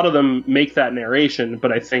 So a lot of them make that narration,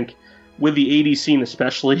 but I think with the 80s scene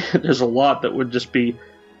especially, there's a lot that would just be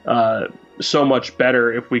so much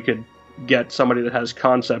better if we could get somebody that has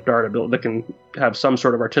concept art ability, that can have some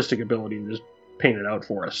sort of artistic ability to just paint it out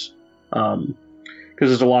for us. Because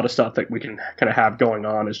there's a lot of stuff that we can kind of have going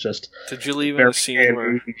on. It's just... Did you leave in the scene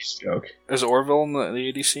where... Joke. Is Orville in the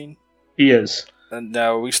 80s scene? He is. And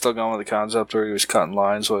now, are we still going with the concept where he was cutting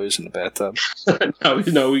lines while he was in the bathtub?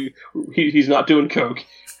 No, he's not doing coke,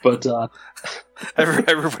 but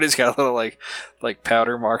everybody's got a little like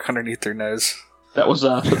powder mark underneath their nose. That was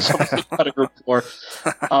something I had a group for.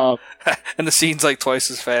 And the scene's like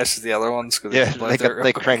twice as fast as the other ones. Yeah,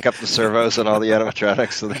 they crank up the servos and all the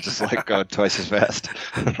animatronics, so they're just like going twice as fast.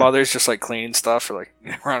 While there's just like cleaning stuff or like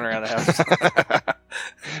running around the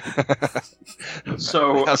house.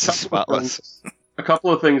 So house is spotless. A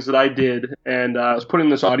couple of things that I did, and I was putting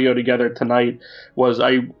this audio together tonight, was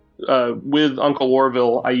I with Uncle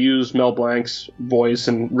Orville, I use Mel Blanc's voice,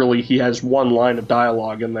 and really he has one line of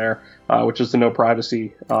dialogue in there, which is the no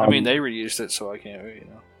privacy. I mean, they reused it, so I can't,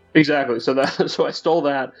 Exactly. So I stole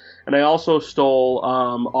that, and I also stole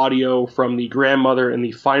audio from the grandmother in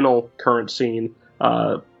the final current scene,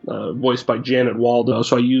 voiced by Janet Waldo.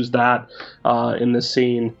 So I used that in this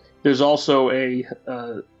scene. There's also a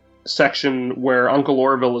section where Uncle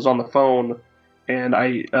Orville is on the phone, and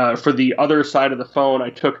I for the other side of the phone, I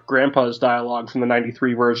took Grandpa's dialogue from the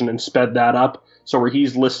 '93 version and sped that up. So where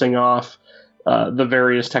he's listing off the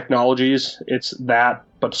various technologies, it's that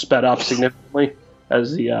but sped up significantly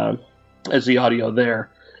as the audio there.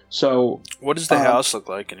 So what does the house look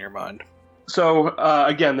like in your mind? So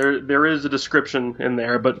again, there is a description in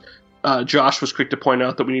there, but Josh was quick to point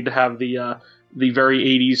out that we need to have the very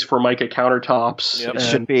 80s Formica countertops. Yep.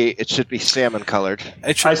 It should be salmon colored.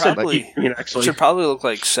 It should probably look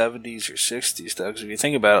like 70s or 60s, though. Because if you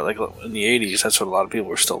think about it, like in the 80s, that's what a lot of people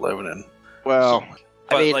were still living in. Well,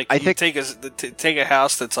 but I think take a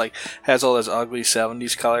house that's like has all those ugly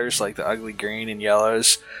 70s colors, like the ugly green and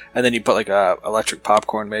yellows, and then you put like a electric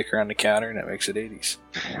popcorn maker on the counter, and it makes it 80s.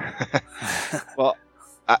 Well,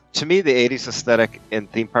 to me, the 80s aesthetic in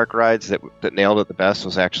theme park rides that nailed it the best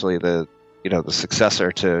was actually the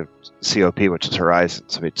successor to COP, which is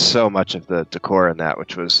Horizons. I mean, so much of the decor in that,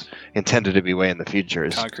 which was intended to be way in the future,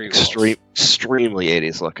 is extremely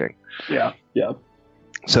 80s looking. Yeah.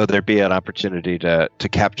 So there'd be an opportunity to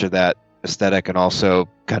capture that aesthetic and also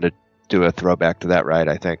kind of do a throwback to that ride,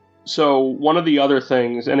 I think. So one of the other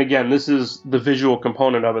things, and again, this is the visual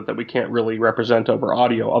component of it that we can't really represent over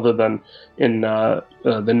audio other than in the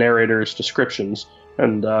narrator's descriptions.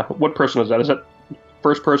 And what person is that? Is that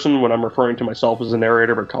first person when I'm referring to myself as the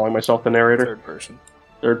narrator but calling myself the narrator?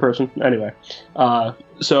 Third person? Anyway.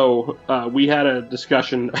 So we had a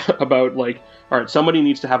discussion about, like, all right, somebody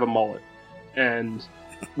needs to have a mullet. And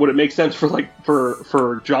would it make sense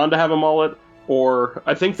for John to have a mullet? Or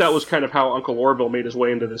I think that was kind of how Uncle Orville made his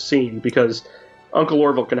way into this scene, because Uncle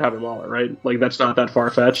Orville can have a mullet, right? Like, that's not that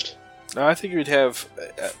far-fetched. No, I think you'd have...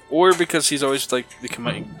 or because he's always, like, the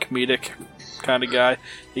comedic kind of guy,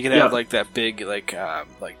 you could have, like, that big, like, I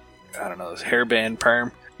don't know, this hairband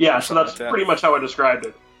perm. Yeah, so that's pretty much how I described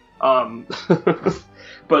it.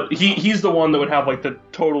 But he's the one that would have, like, the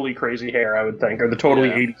totally crazy hair, I would think, or the totally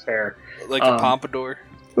 80s hair. Like a pompadour.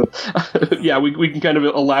 Yeah, we can kind of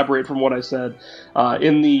elaborate from what I said.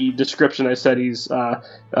 In the description, I said he's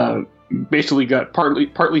basically got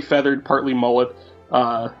partly feathered, partly mullet,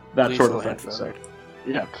 that Lethal sort of thing. So,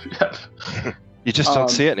 yep. You just don't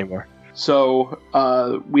see it anymore. So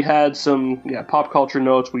we had some pop culture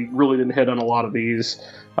notes. We really didn't hit on a lot of these.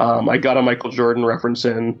 I got a Michael Jordan reference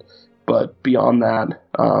in, but beyond that...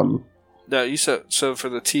 No, you said so for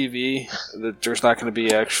the TV that there's not going to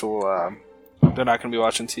be actual. They're not going to be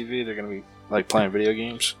watching TV. They're going to be like playing video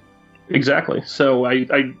games. Exactly. So I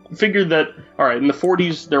figured that all right in the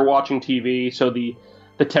 40s they're watching TV, so the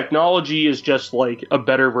technology is just like a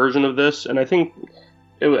better version of this. And I think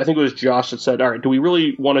it was Josh that said, all right, do we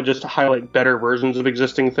really want to just highlight better versions of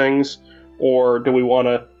existing things, or do we want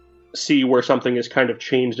to see where something is kind of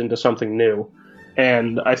changed into something new?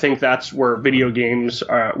 And I think that's where video games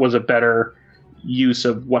was a better use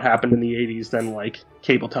of what happened in the 80s than like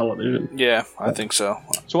cable television. Yeah, I think so.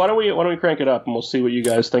 So why don't we crank it up and we'll see what you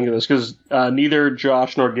guys think of this, because neither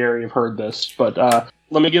Josh nor Gary have heard this. But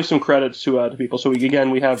let me give some credits to people. So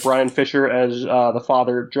we have Brian Fisher as the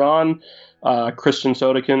father John, Kristen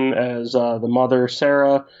Sodekin as the mother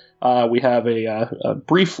Sarah. We have a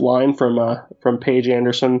brief line from Paige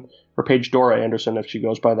Anderson, or Paige Dora Anderson if she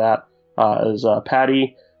goes by that. As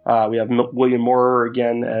Patty. We have William Moorer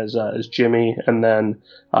again as Jimmy, and then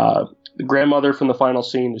the grandmother from the final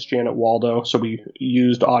scene is Janet Waldo. So we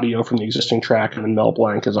used audio from the existing track, and then Mel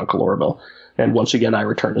Blanc as Uncle Orville. And once again, I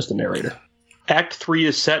return as the narrator. Act 3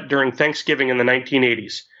 is set during Thanksgiving in the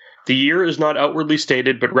 1980s. The year is not outwardly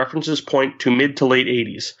stated, but references point to mid to late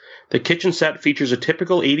 80s. The kitchen set features a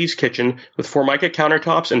typical 80s kitchen with Formica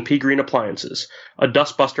countertops and pea green appliances. A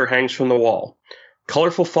dustbuster hangs from the wall.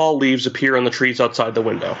 Colorful fall leaves appear on the trees outside the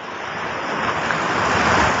window.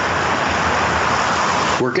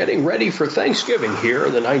 We're getting ready for Thanksgiving here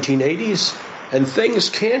in the 1980s, and things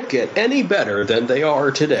can't get any better than they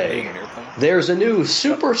are today. There's a new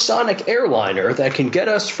supersonic airliner that can get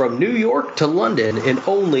us from New York to London in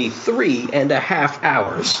only 3.5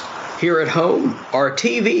 hours. Here at home, our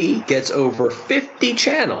TV gets over 50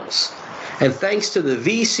 channels, and thanks to the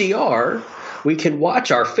VCR, we can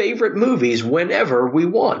watch our favorite movies whenever we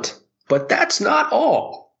want. But that's not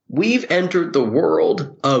all. We've entered the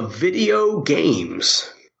world of video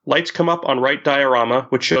games. Lights come up on right diorama,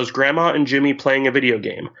 which shows Grandma and Jimmy playing a video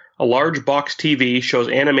game. A large box TV shows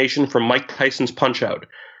animation from Mike Tyson's Punch-Out!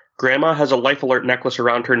 Grandma has a Life Alert necklace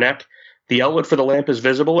around her neck. The outlet for the lamp is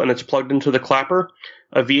visible, and it's plugged into the clapper.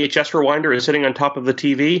 A VHS rewinder is sitting on top of the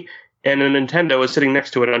TV, and a Nintendo is sitting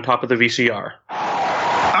next to it on top of the VCR.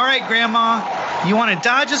 All right, Grandma. You want to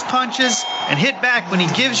dodge his punches and hit back when he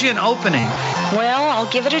gives you an opening. Well,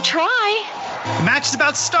 I'll give it a try. The match is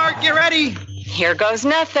about to start. Get ready. Here goes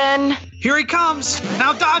nothing. Here he comes.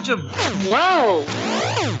 Now dodge him. Whoa.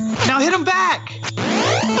 Now hit him back.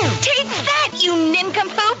 Take that, you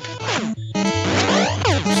nincompoop.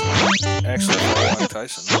 Excellent. Mike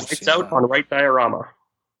Tyson. Lights out on right diorama.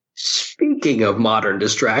 Speaking of modern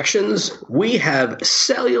distractions, we have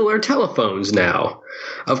cellular telephones now.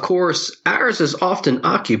 Of course, ours is often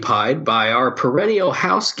occupied by our perennial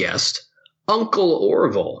house guest, Uncle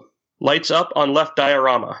Orville. Lights up on left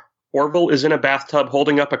diorama. Orville is in a bathtub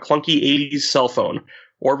holding up a clunky 80s cell phone.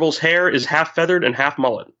 Orville's hair is half feathered and half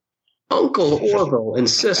mullet. Uncle Orville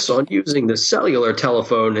insists on using the cellular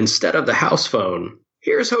telephone instead of the house phone.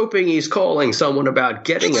 Here's hoping he's calling someone about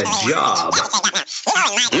getting a job.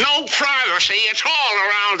 No privacy, it's all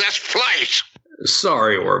around this place.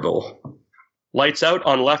 Sorry, Orville. Lights out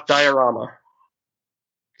on left diorama.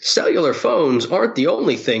 Cellular phones aren't the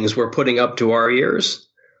only things we're putting up to our ears.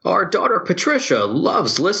 Our daughter Patricia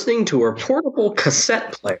loves listening to her portable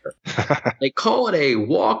cassette player. They call it a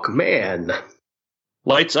Walkman.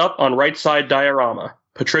 Lights up on right side diorama.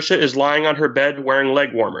 Patricia is lying on her bed wearing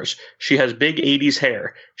leg warmers. She has big 80s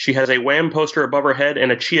hair. She has a Wham poster above her head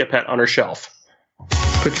and a Chia Pet on her shelf.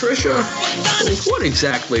 Patricia, what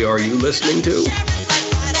exactly are you listening to?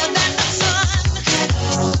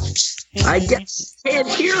 I guess you can't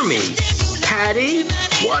hear me. Patty,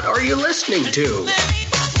 what are you listening to?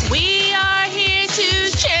 We are here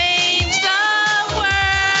to change the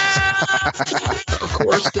world. Of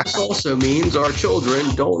course, this also means our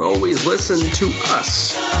children don't always listen to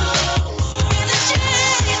us.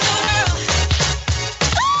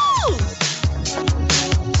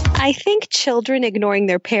 I think children ignoring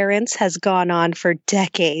their parents has gone on for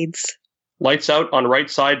decades. Lights out on right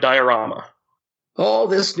side diorama. All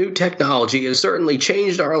this new technology has certainly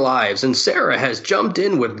changed our lives, and Sarah has jumped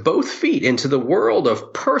in with both feet into the world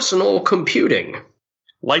of personal computing.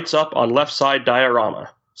 Lights up on left side diorama.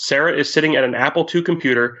 Sarah is sitting at an Apple II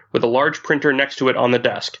computer with a large printer next to it on the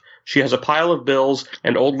desk. She has a pile of bills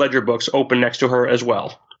and old ledger books open next to her as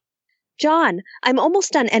well. John, I'm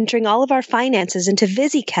almost done entering all of our finances into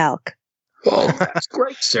VisiCalc. Well, that's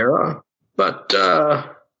great, Sarah. But,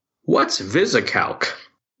 what's VisiCalc?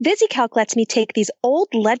 VisiCalc lets me take these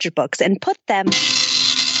old ledger books and put them...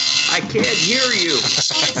 I can't hear you.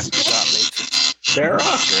 Sarah?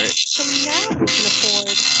 Great. So now we can afford...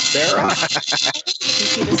 Sarah? You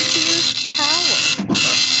see the Sears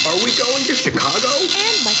Tower. Are we going to Chicago?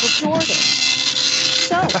 And Michael Jordan.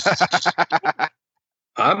 So...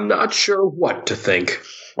 I'm not sure what to think.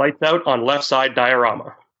 Lights out on left side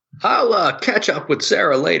diorama. I'll catch up with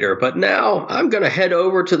Sarah later, but now I'm going to head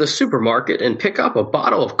over to the supermarket and pick up a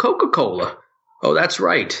bottle of Coca-Cola. Oh, that's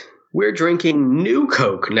right. We're drinking new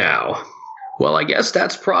Coke now. Well, I guess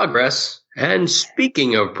that's progress. And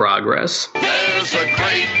speaking of progress... There's a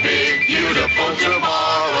great big beautiful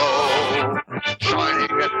tomorrow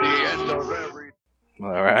shining at the end of every... All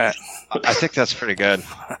right. I think that's pretty good.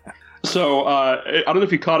 So, I don't know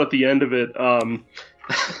if you caught at the end of it,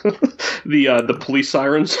 the police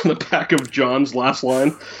sirens on the back of John's last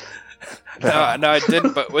line. No, I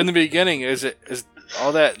didn't. But in the beginning, is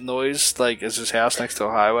all that noise like is his house next to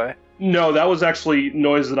a highway? No, that was actually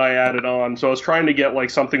noise that I added on. So I was trying to get like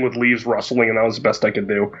something with leaves rustling, and that was the best I could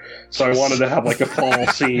do. So I wanted to have like a fall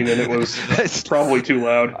scene, and it was probably too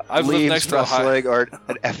loud. I've lived next to a rustling or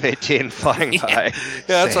an F-18 flying by.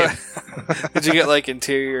 Yeah, that's what. Did you get like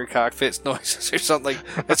interior cockpit noises or something? Like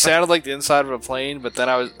it sounded like the inside of a plane, but then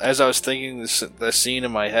as I was thinking the scene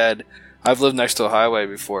in my head, I've lived next to a highway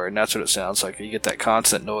before, and that's what it sounds like. You get that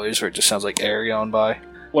constant noise where it just sounds like air going by.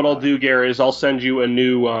 What I'll do, Gary, is I'll send you a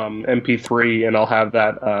new MP3, and I'll have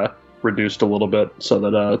that reduced a little bit so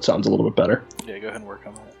that it sounds a little bit better. Yeah, go ahead and work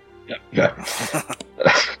on that. Yeah.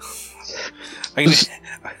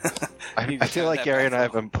 I feel like Gary and I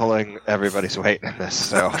have been pulling everybody's weight in this,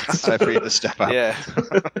 so it's time for you to step up. Yeah.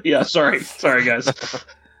 Yeah, sorry guys.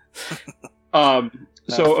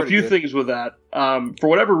 So a few things with that. For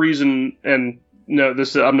whatever reason, and no,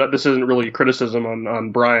 this isn't really a criticism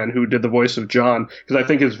on Brian, who did the voice of John, because I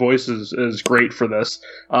think his voice is great for this.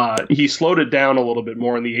 He slowed it down a little bit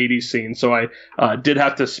more in the 80s scene, so I did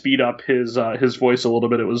have to speed up his voice a little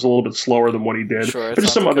bit. It was a little bit slower than what he did. Sure, but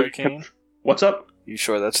just some other. What's up? You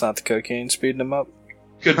sure that's not the cocaine speeding him up?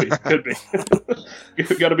 Could be.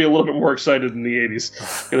 You've got to be a little bit more excited in the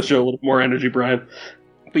 80s. Got to show a little more energy, Brian.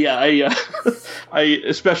 But yeah, I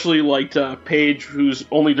especially liked Paige, whose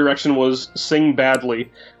only direction was sing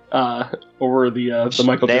badly over the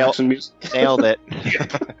Michael Jackson music. Nailed it.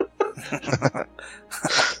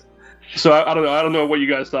 So I don't know. I don't know what you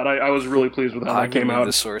guys thought. I was really pleased with how that came out.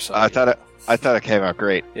 The source I thought it came out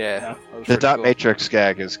great. Yeah. The dot matrix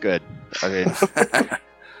gag is good. I mean,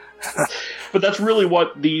 but that's really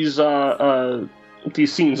what these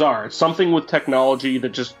scenes are. It's something with technology that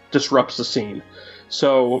just disrupts the scene.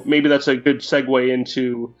 So maybe that's a good segue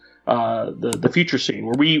into the future scene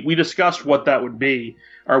where we discussed what that would be.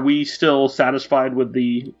 Are we still satisfied with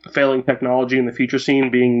the failing technology in the future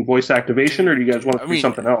scene being voice activation, or do you guys want to do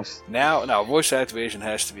something else? Now, voice activation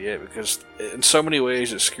has to be it, because in so many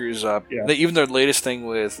ways it screws up. Yeah. Even their latest thing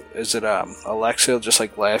with, is it Alexa just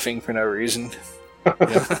like laughing for no reason?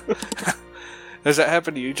 Has that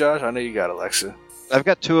happened to you, Josh? I know you got Alexa. I've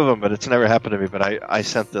got 2 of them, but it's never happened to me. But I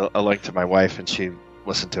sent a link to my wife, and she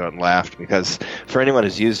listened to it and laughed, because for anyone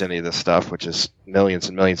who's used any of this stuff, which is millions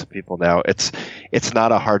and millions of people now, it's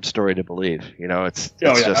not a hard story to believe. It's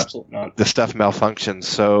just absolutely not. The stuff malfunctions.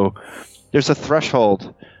 So there's a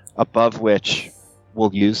threshold above which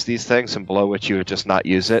we'll use these things and below which you would just not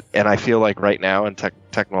use it. And I feel like right now, and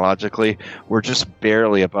technologically, we're just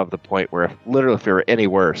barely above the point where if it were any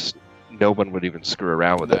worse, no one would even screw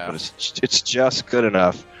around with it. But it's just good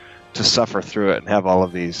enough to suffer through it and have all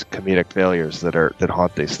of these comedic failures that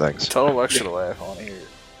haunt these things. Tell Alexa to laugh on here.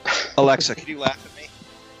 Alexa, can you laugh at me?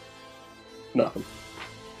 Nothing.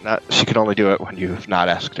 She can only do it when you've not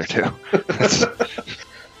asked her to.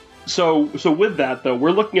 So with that though,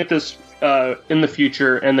 we're looking at this in the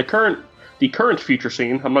future, and the current future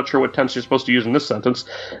scene, I'm not sure what tense you're supposed to use in this sentence,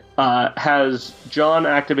 has John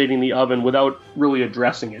activating the oven without really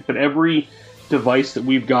addressing it. But every device that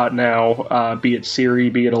we've got now, be it Siri,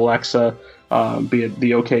 be it Alexa, be it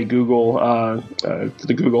the OK Google,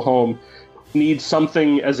 the Google Home, needs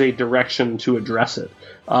something as a direction to address it.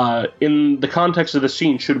 In the context of the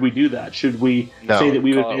scene, should we do that? Should we say that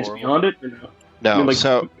we've advanced beyond it? Or no. No. I mean,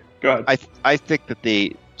 so go ahead. I think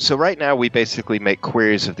that so right now we basically make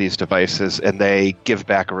queries of these devices, and they give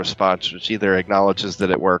back a response which either acknowledges that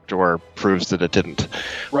it worked or proves that it didn't.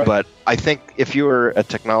 Right. But I think if you were a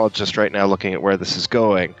technologist right now looking at where this is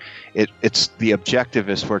going, it's the objective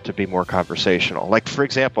is for it to be more conversational. Like, for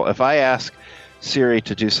example, if I ask Siri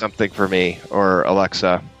to do something for me, or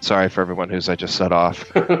Alexa, sorry for everyone who's I just set off,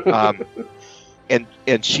 and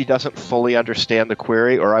she doesn't fully understand the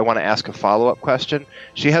query, or I want to ask a follow-up question,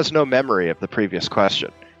 she has no memory of the previous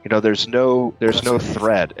question. There's no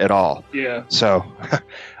thread at all. Yeah. So,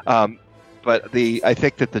 but I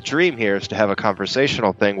think that the dream here is to have a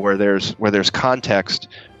conversational thing where there's context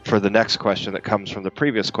for the next question that comes from the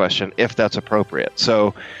previous question, if that's appropriate.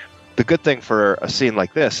 So, the good thing for a scene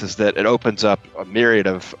like this is that it opens up a myriad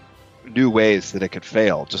of new ways that it could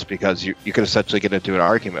fail, just because you could essentially get into an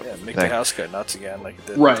argument. Yeah, make the house go nuts again, like it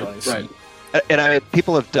did. Right. And I mean,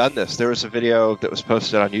 people have done this. There was a video that was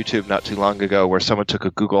posted on YouTube not too long ago where someone took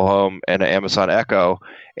a Google Home and an Amazon Echo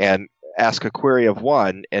and asked a query of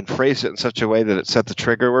one and phrased it in such a way that it set the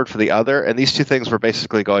trigger word for the other. And these two things were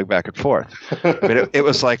basically going back and forth. I mean, it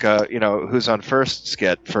was like a, who's on first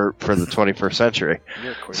skit for the 21st century.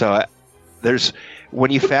 So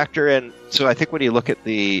when you factor in, so I think when you look at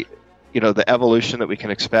the evolution that we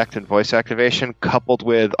can expect in voice activation, coupled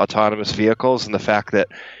with autonomous vehicles and the fact that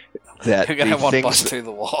you're gonna have one bust through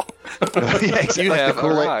the wall. Yeah, exactly. You have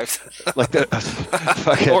arrived. Like the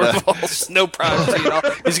fucking no privacy at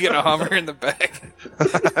all. He's getting a Hummer in the back.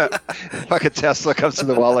 Fucking Tesla comes to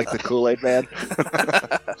the wall like the Kool-Aid Man.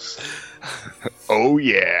 Oh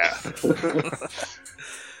yeah.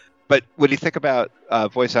 But when you think about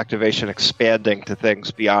voice activation expanding to things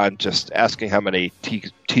beyond just asking how many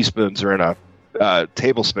teaspoons are in a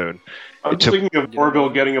tablespoon. I'm thinking of Orville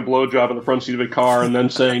getting a blowjob in the front seat of a car and then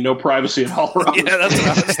saying no privacy at all. Yeah, that's what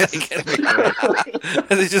I was thinking.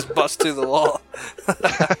 And they just bust through the wall.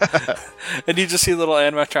 And you just see a little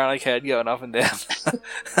animatronic head going up and down.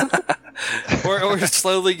 or it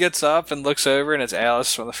slowly gets up and looks over and it's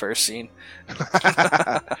Alice from the first scene.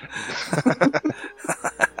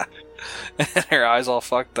 And her eyes all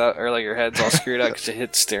fucked up, or like her head's all screwed up because she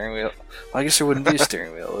hit the steering wheel. Well, I guess there wouldn't be a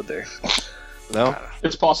steering wheel, would there? No.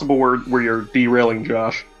 It's possible where you're derailing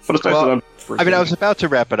Josh. But it's nice I was about to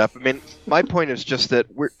wrap it up. I mean, my point is just that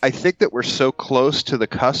I think that we're so close to the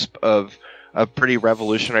cusp of a pretty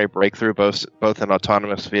revolutionary breakthrough, both in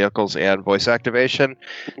autonomous vehicles and voice activation,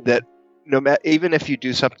 that even if you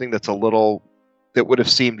do something that's a little that would have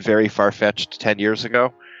seemed very far-fetched 10 years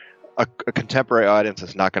ago, a contemporary audience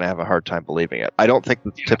is not going to have a hard time believing it. I don't think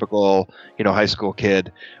the typical, high school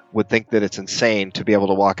kid would think that it's insane to be able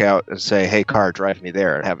to walk out and say, "Hey, car, drive me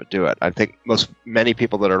there," and have it do it. I think many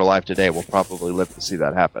people that are alive today will probably live to see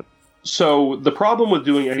that happen. So the problem with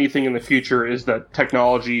doing anything in the future is that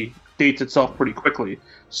technology dates itself pretty quickly.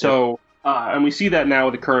 So, and we see that now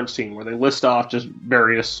with the current scene where they list off just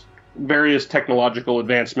various technological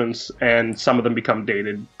advancements, and some of them become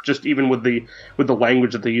dated. Just even with the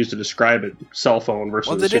language that they use to describe it, cell phone versus.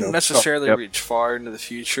 Well, they didn't necessarily reach far into the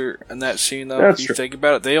future in that scene, though. That's if you true. think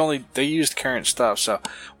about it, they used current stuff. So,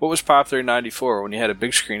 what was popular in '94 when you had a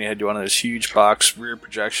big screen? You had one of those huge box rear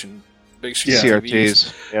projection big screen TVs.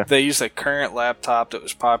 CRTs. Yeah. They used a current laptop that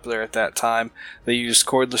was popular at that time. They used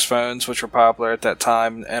cordless phones, which were popular at that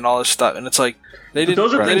time, and all this stuff. And it's like they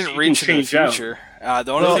didn't reach into the future.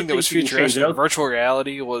 The only thing that was futuristic, virtual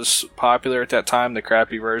reality, was popular at that time. The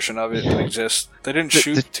crappy version of it that exists. They didn't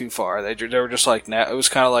shoot too far. They were just like, it was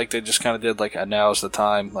kind of like they just kind of did like a now's the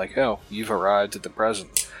time. Like, oh, you've arrived at the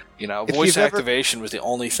present. Voice activation was the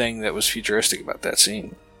only thing that was futuristic about that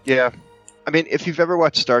scene. Yeah. I mean, if you've ever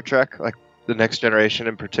watched Star Trek, like The Next Generation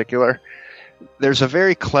in particular, there's a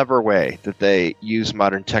very clever way that they use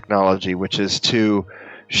modern technology, which is to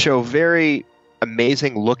show very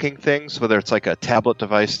amazing looking things, whether it's like a tablet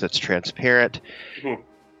device that's transparent,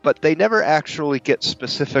 but they never actually get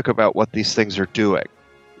specific about what these things are doing.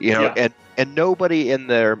 And nobody in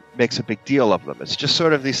there makes a big deal of them. It's just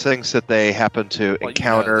sort of these things that they happen to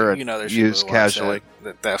encounter and use casually.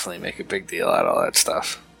 That definitely make a big deal out of all that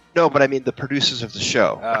stuff. No, but I mean the producers of the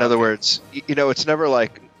show. In other words, it's never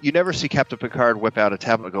like you never see Captain Picard whip out a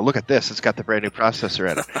tablet and go, "Look at this! It's got the brand new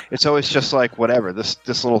processor in it." It's always just like whatever. This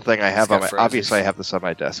little thing I have on my obviously I have this on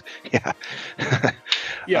my desk. Yeah,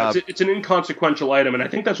 yeah. It's an inconsequential item, and I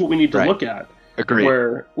think that's what we need to look at. Agreed.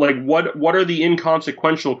 Where what are the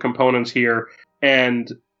inconsequential components here,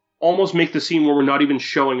 and almost make the scene where we're not even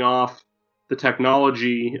showing off the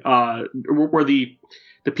technology, where the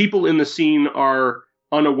people in the scene are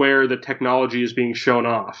unaware that technology is being shown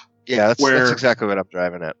off. Yeah, that's exactly what I'm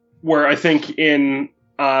driving at. Where I think in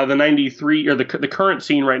the 93 or the current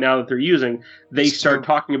scene right now that they're using, they start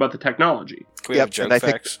talking about the technology. And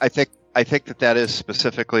I think that is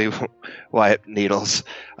specifically why it needles.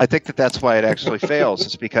 I think that's why it actually fails.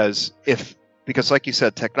 It's because like you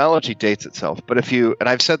said, technology dates itself. But and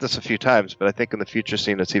I've said this a few times, but I think in the future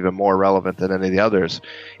scene it's even more relevant than any of the others.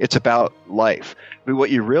 It's about life. I mean, what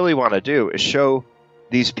you really want to do is show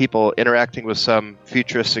these people interacting with some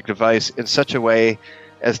futuristic device in such a way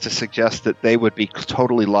as to suggest that they would be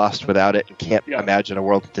totally lost without it and can't imagine a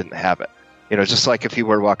world that didn't have it. Just like if you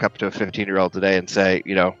were to walk up to a 15-year-old today and say,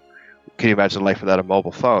 can you imagine life without a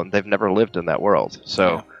mobile phone? They've never lived in that world.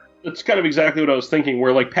 So that's kind of exactly what I was thinking,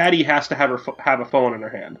 where like Patty has to have a phone in her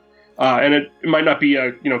hand. And it might not be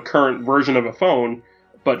a current version of a phone,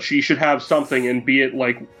 but she should have something, and be it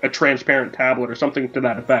like a transparent tablet or something to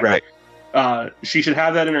that effect. Right. She should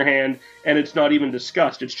have that in her hand, and it's not even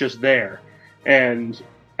discussed. It's just there. And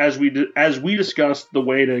as we discussed the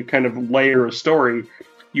way to kind of layer a story,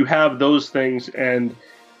 you have those things, and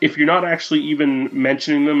if you're not actually even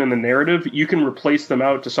mentioning them in the narrative, you can replace them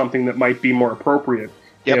out to something that might be more appropriate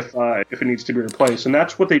if it needs to be replaced. And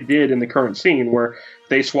that's what they did in the current scene, where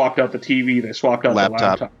they swapped out the TV, they swapped out the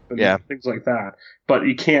laptop, and things like that. But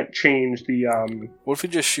you can't change the what if we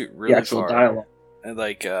just shoot really actual far? Dialogue. And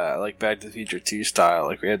like Back to the Future 2 style,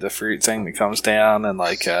 like we had the fruit thing that comes down, and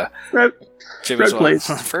like fruit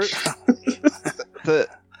plates. Fruit. The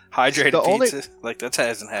hydrated pizza, like that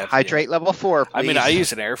hasn't happened. Hydrate yet. level 4. Please. I mean, I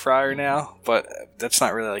use an air fryer now, but that's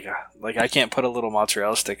not really like I can't put a little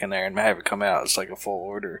mozzarella stick in there and have it come out. It's like a full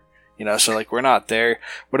order, So like we're not there.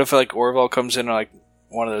 What if like Orville comes in like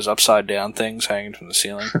one of those upside down things hanging from the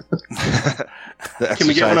ceiling? Can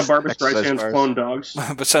we get one of Barbra Streisand's clone dogs?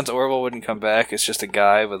 But since Orville wouldn't come back, it's just a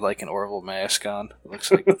guy with like an Orville mask on. It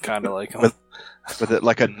looks like kind of like him. With it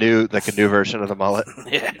like a new version of the mullet.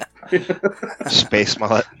 Yeah. Space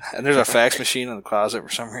mullet. And there's a fax machine in the closet for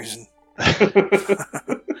some reason.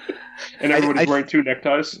 And everybody's wearing 2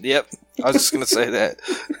 neckties? Yep. I was just going to say that.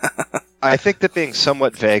 I think that being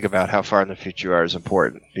somewhat vague about how far in the future you are is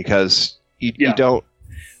important, because you don't.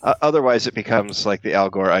 Otherwise, it becomes like the Al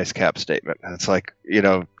Gore ice cap statement. It's like,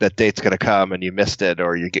 that date's going to come and you missed it,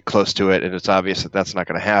 or you get close to it and it's obvious that that's not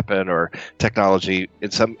going to happen, or technology in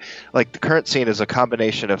some, like the current scene is a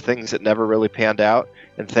combination of things that never really panned out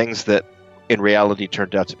and things that in reality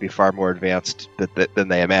turned out to be far more advanced than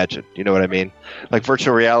they imagined. You know what I mean? Like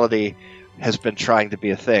virtual reality has been trying to be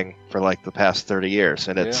a thing for like the past 30 years,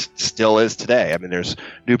 and it still is today. I mean, there's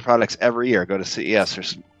new products every year. Go to CES,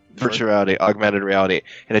 there's virtual reality, augmented reality,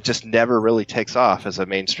 and it just never really takes off as a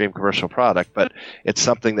mainstream commercial product, but it's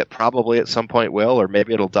something that probably at some point will, or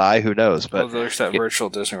maybe it'll die, who knows. But there's that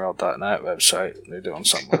virtualdisneyworld.net website. They're doing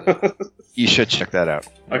something with it. You should check that out.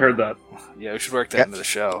 I heard that. Yeah, we should work that into the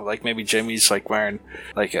show. Like maybe Jimmy's like wearing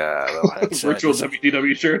like a little headset. Virtual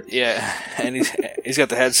WDW shirt. Yeah, and he's got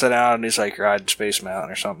the headset out and he's like riding Space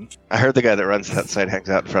Mountain or something. I heard the guy that runs that site hangs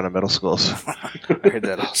out in front of middle schools. I heard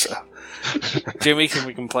that also. Jimmy can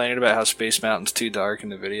be complaining about how Space Mountain's too dark in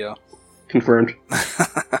the video. Confirmed.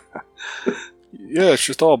 Yeah, it's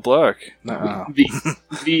just all black.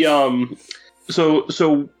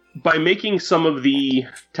 So by making some of the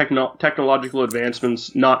technological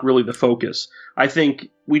advancements not really the focus, I think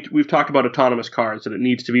we've talked about autonomous cars, that it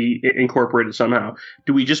needs to be incorporated somehow.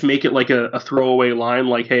 Do we just make it like a throwaway line,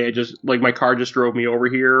 like, hey, my car just drove me over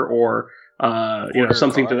here, or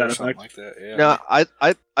something to that effect? Like that, yeah. No,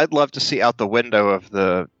 I'd love to see out the window of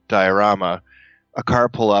the diorama a car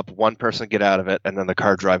pull up, one person get out of it, and then the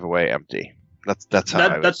car drive away empty. That's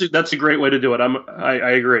how that's a great way to do it.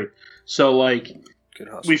 I agree. So like,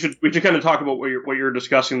 we should kind of talk about what you're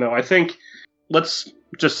discussing though. I think let's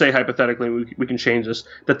just say hypothetically we can change this,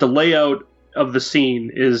 that the layout of the scene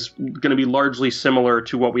is going to be largely similar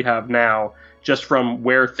to what we have now, just from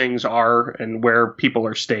where things are and where people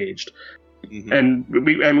are staged. Mm-hmm.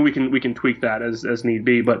 And we can tweak that as need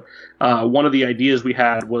be. But one of the ideas we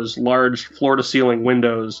had was large floor-to-ceiling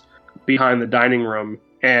windows behind the dining room,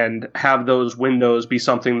 and have those windows be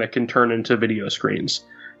something that can turn into video screens.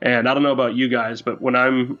 And I don't know about you guys, but when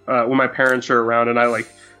my parents are around and I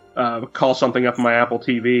call something up on my Apple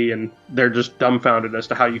TV and they're just dumbfounded as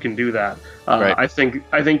to how you can do that. Right. I think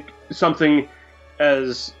something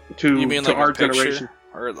as to you mean like our a picture? Generation.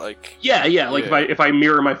 Or like if I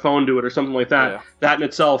mirror my phone to it or something like that, that in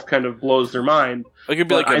itself kind of blows their mind. It could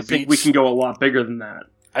be like I think we can go a lot bigger than that.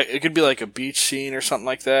 It could be like a beach scene or something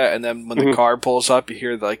like that, and then when the car pulls up, you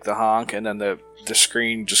hear like the honk, and then the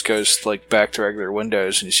screen just goes like back to regular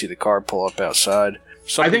windows, and you see the car pull up outside.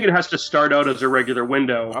 I think it has to start out as a regular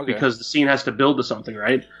window because the scene has to build to something,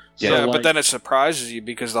 right? Yeah, but then it surprises you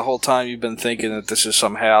because the whole time you've been thinking that this is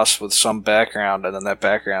some house with some background, and then that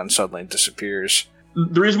background suddenly disappears.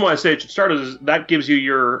 The reason why I say it should start is that gives you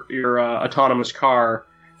your autonomous car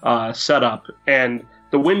setup, and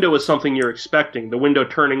the window is something you're expecting. The window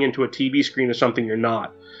turning into a TV screen is something you're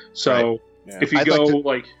not. So if you go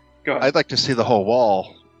ahead. I'd like to see the whole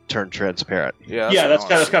wall turn transparent. That's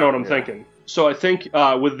kind of what I'm thinking. So I think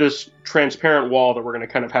with this transparent wall that we're going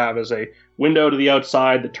to kind of have as a window to the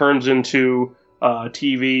outside that turns into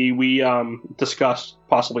TV, we discussed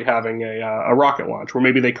possibly having a rocket launch where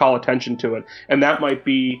maybe they call attention to it. And that might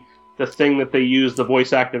be the thing that they use the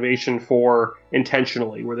voice activation for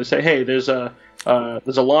intentionally, where they say, hey, there's a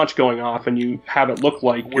launch going off, and you have it look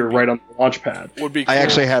like you're right on the launch pad. Would be cool. I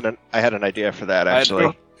actually had an idea for that,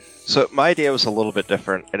 actually. So my idea was a little bit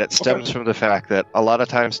different, and it stems from the fact that a lot of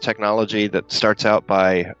times technology that starts out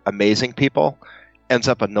by amazing people ends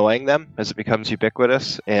up annoying them as it becomes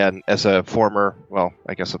ubiquitous. And as a former,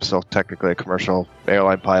 I guess I'm still technically a commercial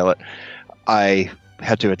airline pilot, I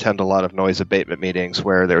had to attend a lot of noise abatement meetings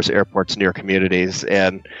where there's airports near communities,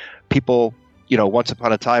 and people, once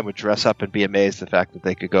upon a time would dress up and be amazed at the fact that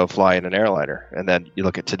they could go fly in an airliner. And then you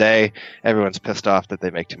look at today, everyone's pissed off that they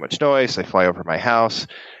make too much noise, they fly over my house.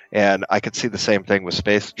 And I could see the same thing with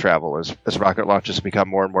space travel as rocket launches become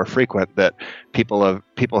more and more frequent, that people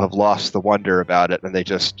have lost the wonder about it, and they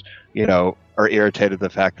just, are irritated at the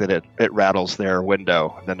fact that it rattles their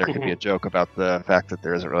window. And then there could be a joke about the fact that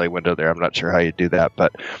there isn't really a window there. I'm not sure how you do that,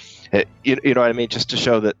 but you know what I mean? Just to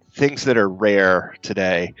show that things that are rare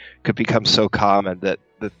today could become so common that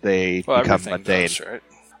they become mundane. Does, right?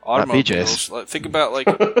 Automobiles. Think about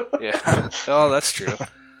oh, that's true.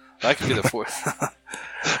 That could be the fourth.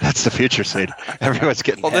 That's the future scene. Everyone's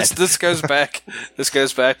getting. Well, this goes back. This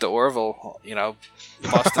goes back to Orville.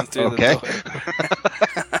 Busting through the door.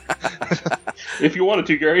 If you wanted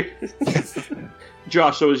to, Gary.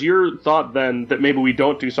 Josh, so is your thought then that maybe we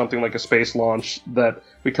don't do something like a space launch, that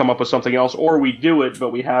we come up with something else, or we do it but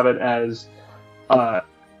we have it as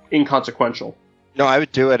inconsequential? No, I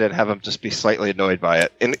would do it and have them just be slightly annoyed by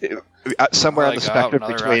it. Somewhere on the spectrum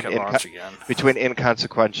between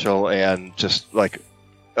inconsequential and just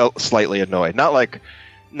slightly annoyed.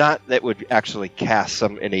 Not that would actually cast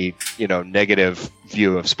any negative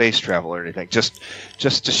view of space travel or anything. Just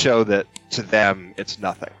to show that to them it's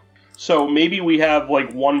nothing. So maybe we have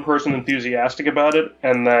one person enthusiastic about it,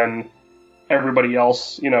 and then everybody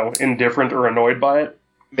else indifferent or annoyed by it.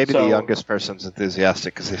 Maybe So- the youngest person's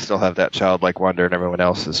enthusiastic because they still have that childlike wonder, and everyone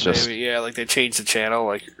else is just. Maybe, yeah, like they change the channel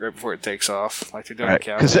like right before it takes off. Like they're doing Right,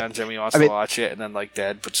 a 'cause countdown. Jimmy wants I to mean- watch it, and then like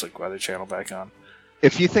Dad puts like weather channel back on.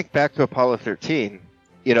 If you think back to Apollo 13,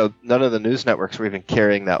 none of the news networks were even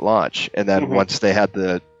carrying that launch, and then once they had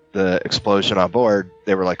the explosion on board,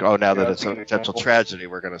 they were like, "Oh, now that it's a potential tragedy,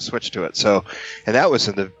 we're going to switch to it." So, and that was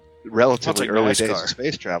in the relatively like early NASCAR. days of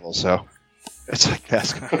space travel. So, it's like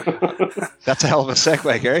NASCAR. That's a hell of a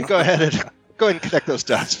segue, Gary. Go ahead and connect those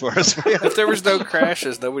dots for us. If there was no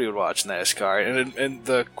crashes, nobody would watch NASCAR. And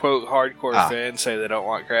the quote hardcore fans say they don't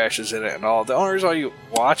want crashes in it and all. The only reason why you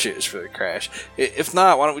watch it is for the crash. If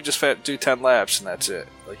not, why don't we just do 10 laps and that's it?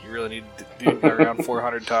 Like you really need to do it around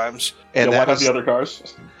 400 times. And why that not is, the other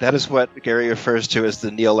cars? that is what Gary refers to as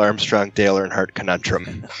the Neil Armstrong, Dale Earnhardt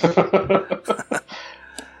conundrum.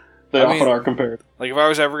 They often are compared. Like if I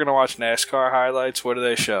was ever going to watch NASCAR highlights, what do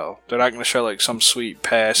they show? They're not going to show like some sweet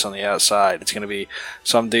pass on the outside. It's going to be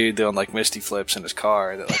some dude doing like misty flips in his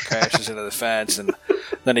car that like crashes into the fence, and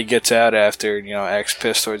then he gets out after and acts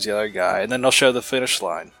pissed towards the other guy, and then they'll show the finish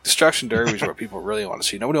line. Destruction Derby is what people really want to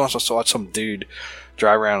see. Nobody wants us to watch some dude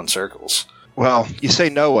drive around in circles. Well, you say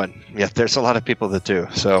no one, yet there's a lot of people that do.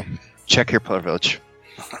 So check your privilege.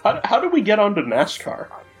 How did we get onto NASCAR?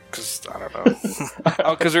 Because I don't know.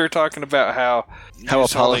 Oh, because we were talking about how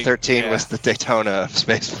Apollo 13 was the Daytona of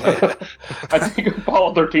spaceflight. I think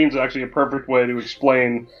Apollo 13 is actually a perfect way to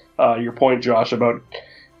explain your point, Josh, about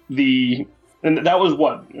and that was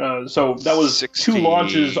what? So that was 60, two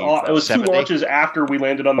launches. It was 70? 2 launches after we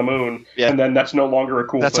landed on the moon, and then that's no longer a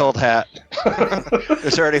cool. That's thing. old hat.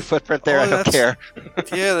 There's already a footprint there. I don't care.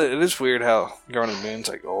 Yeah, it is weird how going to the moon's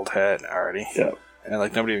like old hat already. Yeah. And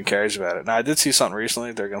like nobody even cares about it. Now I did see something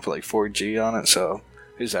recently. They're gonna put like 4G on it. So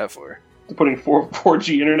who's that for? Putting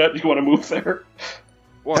 4G internet. You want to move there?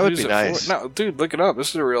 Well, That would who's be it nice. For? No, dude, look it up. This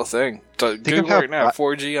is a real thing. So Google how- right now.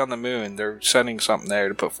 4G on the moon. They're sending something there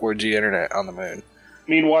to put 4G internet on the moon.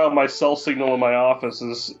 Meanwhile, my cell signal in my office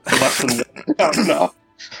is less than. I don't know.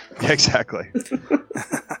 Yeah, exactly.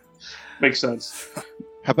 Makes sense.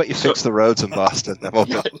 How about you fix the roads in Boston? Then we'll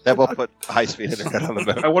put high-speed internet on the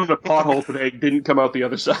moon. I wanted a pothole today. Didn't come out the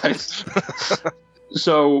other side.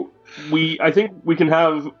 So I think we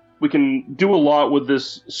can do a lot with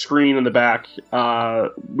this screen in the back.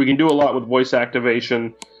 We can do a lot with voice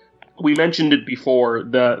activation. We mentioned it before,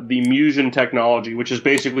 the Musion technology, which is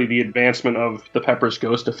basically the advancement of the Pepper's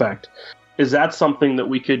Ghost effect. Is that something that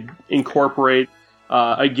we could incorporate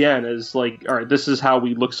again as like, all right, this is how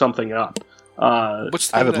we look something up? What's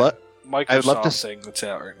the I would love. Microsoft thing that's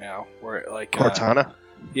out right now? Where it, like Cortana.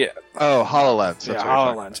 Yeah. Oh, HoloLens. That's Yeah, what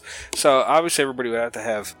you're talking HoloLens. So obviously everybody would have to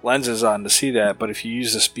have lenses on to see that, but if you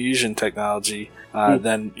use this fusion technology,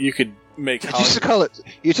 then you could make. You just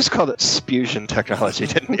called it spusion technology,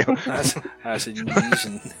 didn't you? I said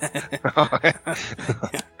fusion.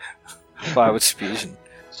 Why would fusion?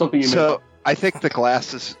 Something you So I think the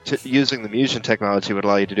glasses, using the Musion technology, would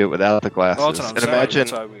allow you to do it without the glasses. Well, that's what I'm and saying. imagine,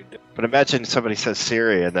 That's why we do. but imagine somebody says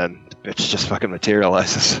Siri, and then the bitch just fucking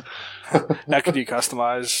materializes, Now, could you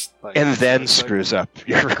customize? Like, and then like- screws up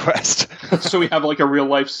your request. so we have like a real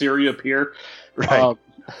life Siri appear. Right.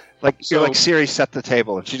 Like so- you're like Siri, set the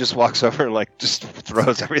table, and she just walks over and like just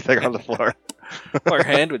throws everything on the floor. Well, her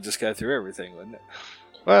hand would just go through everything, wouldn't it?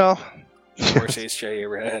 Well, Worst HJ you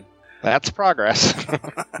ever had. that's progress.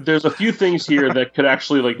 There's a few things here that could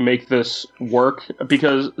actually like make this work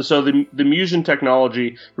because the Musion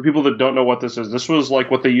technology, for people that don't know what this was like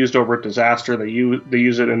what they used over at Disaster. They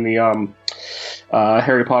use it in the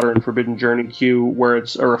Harry Potter and Forbidden Journey queue, where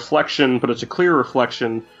it's a reflection, but it's a clear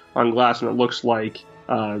reflection on glass, and it looks like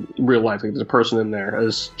real life. Like there's a person in there,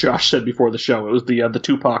 as Josh said before the show. It was the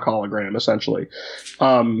Tupac hologram essentially.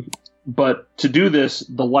 But to do this,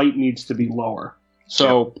 the light needs to be lower.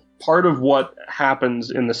 So part of what happens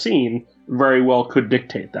in the scene very well could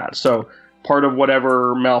dictate that. So part of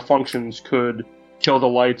whatever malfunctions could kill the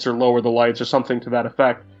lights or lower the lights or something to that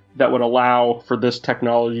effect that would allow for this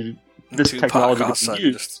technology Tupac to also be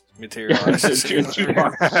used. just materializes.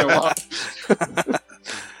 Tupac to show up.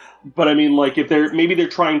 But I mean, like, if they're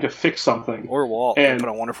trying to fix something, Or Walt. And- Put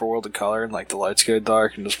on Wonderful World of Color and like the lights go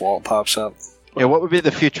dark and just Walt pops up. Yeah, what would be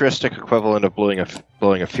the futuristic equivalent of blowing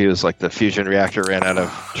a fuse? Like the fusion reactor ran out of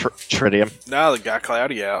tritium. No, they got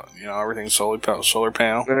cloudy out. Everything's solar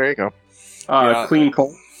panel. There you go. Yeah. clean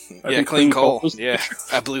coal. I Yeah, think clean coal. is the Yeah, future.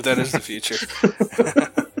 I believe that is the future.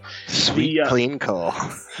 Sweet The, clean coal.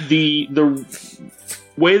 The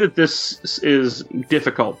way that this is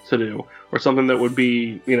difficult to do, or something that would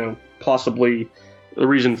be, possibly the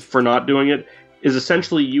reason for not doing it, is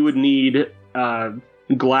essentially you would need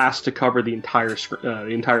glass to cover the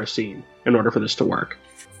entire scene in order for this to work.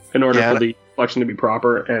 In order for the reflection to be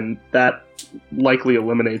proper, and that likely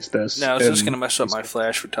eliminates this. Now, is this going to mess up my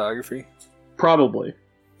flash photography? Probably,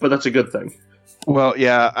 but that's a good thing. Well,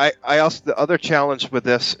 yeah. I also, the other challenge with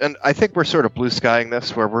this, and I think we're sort of blue skying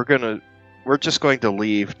this, where we're just going to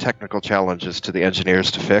leave technical challenges to the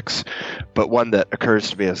engineers to fix. But one that occurs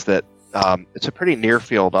to me is that it's a pretty near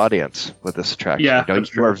field audience with this attraction. Yeah,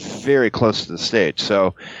 you are very close to the stage,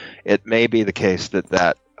 so it may be the case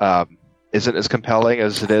that isn't as compelling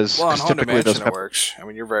as it is. Well, in Haunted Mansion it works. I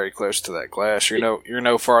mean, you're very close to that glass. You're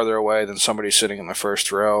no farther away than somebody sitting in the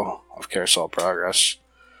first row of Carousel of Progress.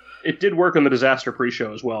 It did work on the Disaster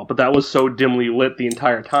pre-show as well, but that was so dimly lit the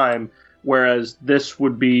entire time, whereas this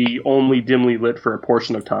would be only dimly lit for a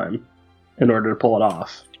portion of time in order to pull it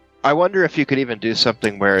off. I wonder if you could even do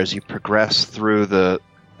something where as you progress through the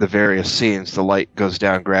various scenes, the light goes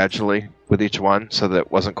down gradually with each one so that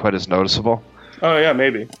it wasn't quite as noticeable. Oh, yeah,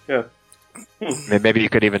 maybe. Yeah. Maybe you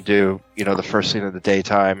could even do, the first scene of the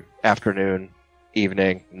daytime, afternoon,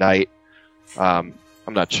 evening, night. I'm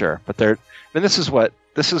not sure, but this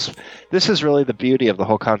is really the beauty of the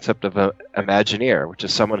whole concept of an Imagineer, which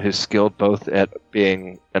is someone who's skilled both at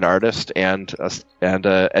being an artist and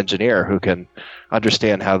an engineer who can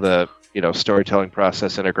understand how the storytelling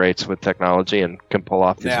process integrates with technology and can pull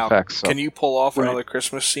off these effects. So. Can you pull off another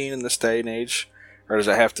Christmas scene in this day and age, or does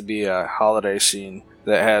it have to be a holiday scene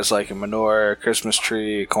that has like a menorah, a Christmas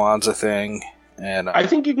tree, a Kwanzaa thing? And I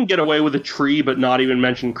think you can get away with a tree, but not even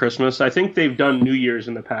mention Christmas. I think they've done New Year's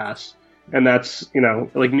in the past. And that's,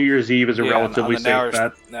 like New Year's Eve is a relatively safe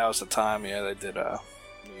bet. Now's the time, they did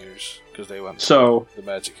New Year's, because they went so, the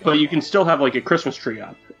Magic Kingdom. But you can still have like a Christmas tree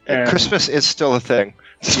up. And Christmas is still a thing,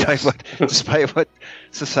 despite what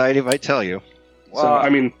society might tell you. Well, so,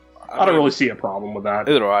 I don't really see a problem with that.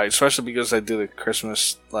 Neither do I, especially because they do the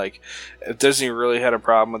Christmas, if Disney really had a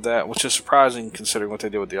problem with that, which is surprising considering what they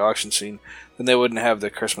did with the auction scene, then they wouldn't have the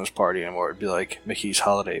Christmas party anymore. It'd be like Mickey's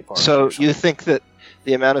Holiday Party. So you think that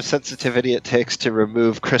the amount of sensitivity it takes to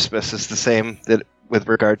remove Christmas is the same that with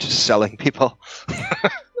regard to selling people?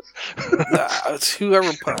 It's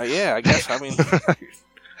whoever. Yeah, I guess.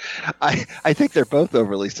 I think they're both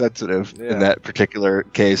overly sensitive in that particular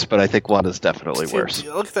case, but I think one is definitely worse.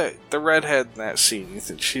 Look at that, the redhead in that scene. You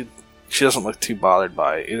think she doesn't look too bothered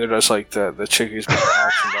by it. Either does the chick who's been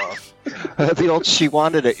auctioned off. The old "she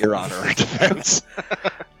wanted it, Your Honor" defense.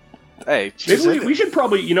 Hey, maybe we should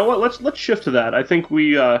probably, let's shift to that. I think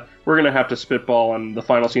we're gonna have to spitball on the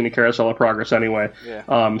final scene of Carousel of Progress anyway.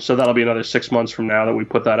 Yeah. So that'll be another 6 months from now that we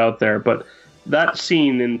put that out there. But that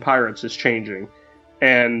scene in Pirates is changing,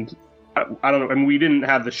 and I don't know. We didn't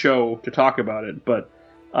have the show to talk about it, but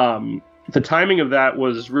the timing of that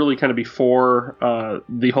was really kind of before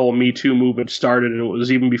the whole Me Too movement started, and it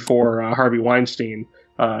was even before Harvey Weinstein,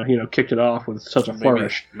 kicked it off with such a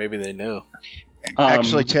flourish. Maybe they knew.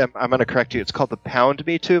 Actually, Tim, I'm going to correct you. It's called the Pound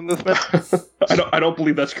Me Too movement. I don't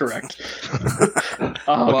believe that's correct.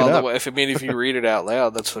 If you read it out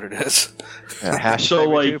loud, that's what it is. Yeah,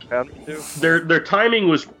 so their timing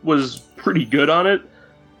was pretty good on it.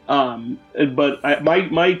 But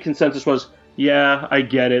my consensus was, yeah, I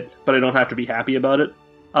get it, but I don't have to be happy about it.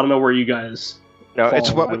 I don't know where you guys. No,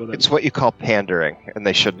 it's what you call pandering, and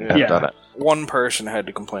they shouldn't have done it. One person had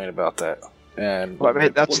to complain about that, and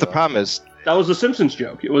that's the problem. Is that was the Simpsons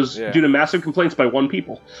joke? It was due to massive complaints by one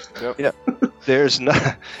people. Yep. Yeah, there's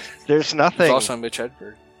nothing. It's also Mitch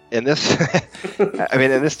Hedberg. In this,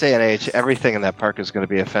 in this day and age, everything in that park is going to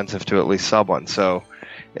be offensive to at least someone. So,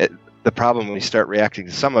 the problem when you start reacting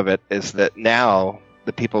to some of it is that now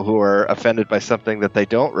the people who are offended by something that they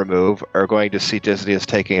don't remove are going to see Disney as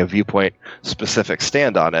taking a viewpoint-specific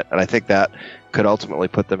stand on it, and I think that could ultimately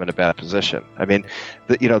put them in a bad position.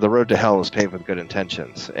 The road to hell is paved with good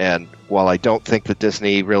intentions, and while I don't think that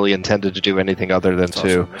Disney really intended to do anything other than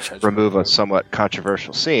to remove a somewhat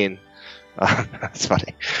controversial scene, that's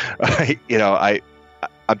funny.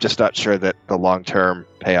 I'm just not sure that the long-term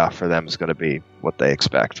payoff for them is going to be what they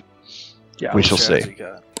expect. Yeah, we shall see.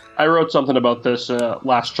 I wrote something about this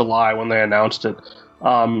last July when they announced it.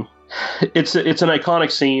 It's an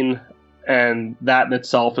iconic scene, and that in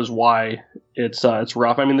itself is why it's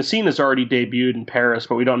rough. The scene is already debuted in Paris,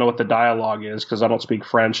 but we don't know what the dialogue is because I don't speak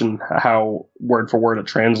French and how word for word it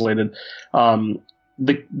translated.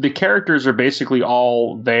 The characters are basically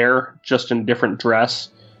all there, just in different dress,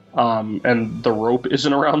 and the rope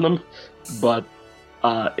isn't around them. But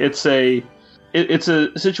it's a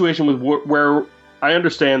situation where I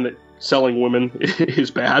understand that selling women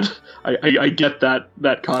is bad. I get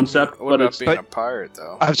that concept. What about being a pirate,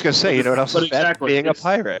 though? I was going to say, you know what else is bad? Being a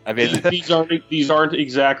pirate. I mean, these aren't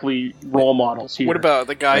exactly role models here. What about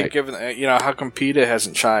the guy giving? How come PETA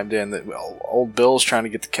hasn't chimed in? That old Bill's trying to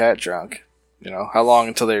get the cat drunk. How long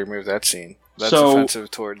until they remove that scene? That's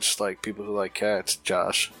offensive towards people who like cats,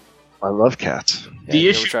 Josh. I love cats. Yeah, you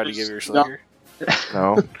ever tried to give your slugger?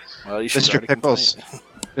 No. Well, you should Mr. Pickles.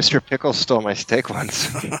 Mr. Pickles stole my steak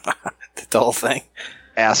once. The whole thing.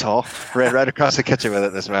 Asshole. Ran right across the kitchen with it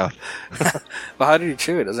in his mouth. Well, how did he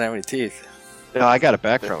chew it? It doesn't have any teeth. No, I got it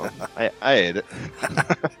back from him. I ate it.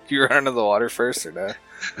 Did you run into the water first or no?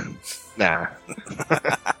 Nah.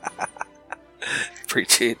 Pretty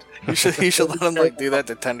cheat. You should let him do that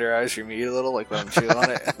to tenderize your meat a little, let him chew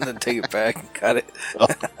on it, and then take it back and cut it. Oh,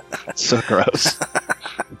 that's so gross.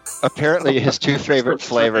 Apparently, his two favorite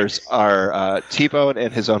flavors are T-bone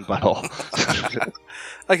and his own butthole.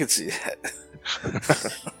 I can see that.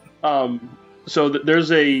 So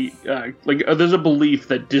there's a belief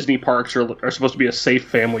that Disney parks are supposed to be a safe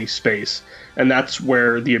family space, and that's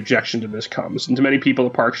where the objection to this comes. And to many people,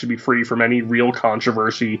 the park should be free from any real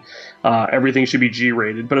controversy. Everything should be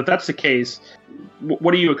G-rated. But if that's the case,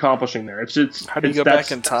 what are you accomplishing there? How do you go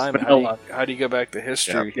back in time? How do you go back to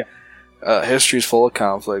history? Yeah. History's full of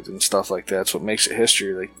conflict and stuff like that. That's what makes it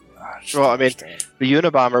history. Well, I mean, the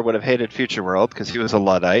Unabomber would have hated Future World because he was a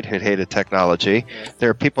Luddite who hated technology. Yeah.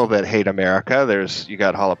 There are people that hate America. You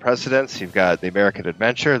got Hall of Presidents. You've got the American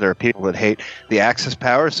Adventure. There are people that hate the Axis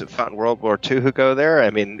powers that fought in World War II who go there.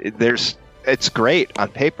 I mean, it's great on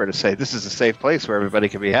paper to say this is a safe place where everybody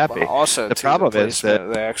can be happy. Well, also, the problem is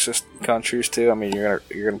that the Axis countries too. I mean, you're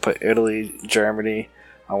gonna put Italy, Germany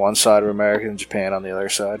on one side of America and Japan on the other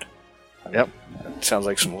side. Yep, it sounds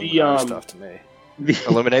like some stuff to me.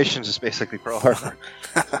 Illuminations is basically Pearl Harbor.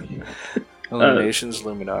 Illuminations,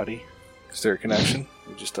 Illuminati. Is there a connection?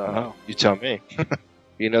 We just don't know. You tell me.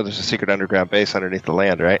 You know there's a secret underground base underneath the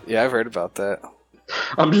land, right? Yeah, I've heard about that.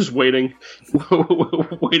 I'm just waiting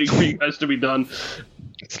for you guys to be done.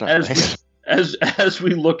 It's not nice. As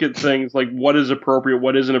we look at things like what is appropriate,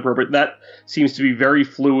 what isn't appropriate, that seems to be very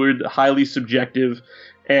fluid, highly subjective,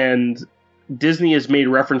 and Disney has made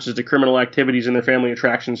references to criminal activities in their family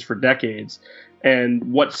attractions for decades. And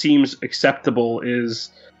what seems acceptable is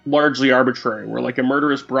largely arbitrary, where a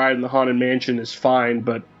murderous bride in the Haunted Mansion is fine,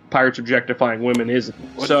 but pirates objectifying women isn't.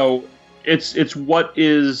 So it's what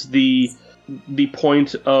is the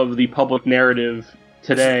point of the public narrative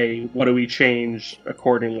today? What do we change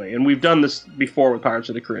accordingly? And we've done this before with Pirates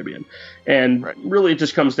of the Caribbean. And really it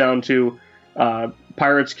just comes down to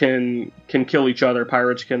pirates can kill each other,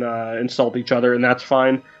 pirates can insult each other, and that's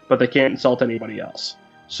fine, but they can't insult anybody else.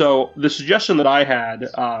 So the suggestion that I had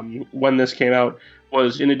when this came out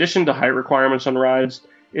was, in addition to height requirements on rides,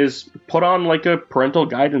 is put on a parental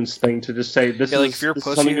guidance thing to just say this is if your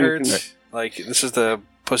pussy hurts. This is the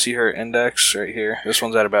pussy hurt index right here. This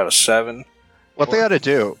one's at about a 7. What they ought to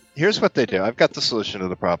do. Here's what they do. I've got the solution to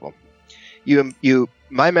the problem.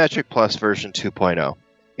 My Magic Plus version 2.0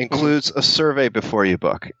 includes a survey before you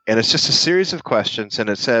book, and it's just a series of questions, and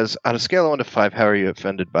it says, on a scale of 1 to 5, how are you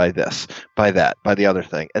offended by this, by that, by the other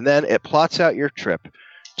thing? And then it plots out your trip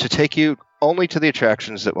to take you only to the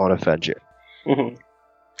attractions that won't offend you. Mm-hmm.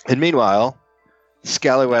 And meanwhile,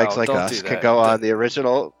 scallywags like us can go on the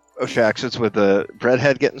original attractions with the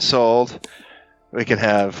breadhead getting sold. We can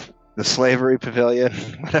have the slavery pavilion,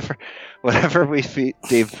 whatever we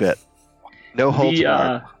deem fit. No holds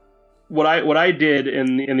barred. What I did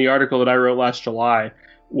in the article that I wrote last July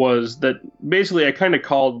was that basically I kind of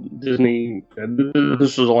called Disney.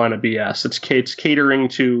 This was a line of BS. It's catering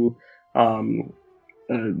to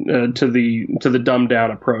the dumbed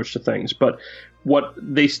down approach to things. But what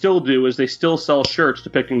they still do is they still sell shirts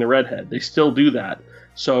depicting the redhead. They still do that.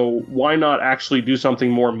 So why not actually do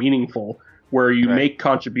something more meaningful where you make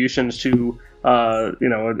contributions to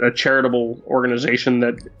a charitable organization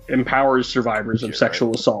that empowers survivors of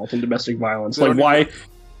sexual assault and domestic violence? Why?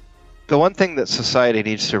 The one thing that society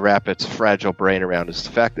needs to wrap its fragile brain around is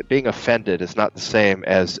the fact that being offended is not the same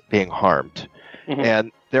as being harmed. Mm-hmm.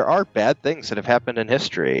 And there are bad things that have happened in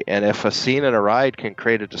history, and if a scene in a ride can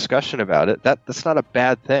create a discussion about it, that's not a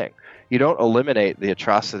bad thing. You don't eliminate the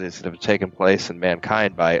atrocities that have taken place in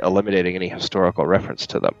mankind by eliminating any historical reference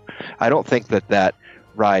to them. I don't think that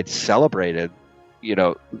ride celebrated,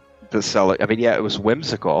 it was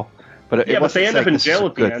whimsical, but but they end up in jail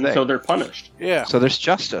at the end, so they're punished. Yeah. So there's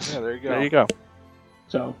justice. Yeah, there you go. There you go.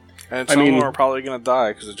 So, and some of them are probably going to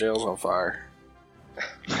die because the jail's on fire.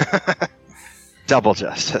 Double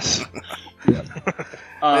justice.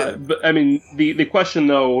 But I mean, the question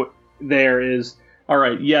though there is, all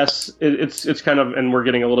right, yes, it's kind of, and we're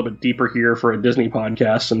getting a little bit deeper here for a Disney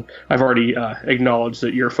podcast, and I've already acknowledged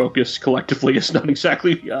that your focus collectively is not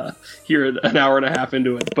exactly here an hour and a half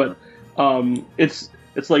into it, but it's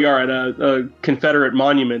like, all right, a Confederate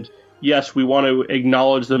monument. Yes, we want to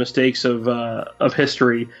acknowledge the mistakes of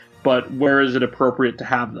history, but where is it appropriate to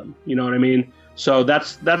have them? You know what I mean? So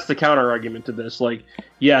that's the counter argument to this. Like,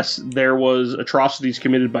 yes, there was atrocities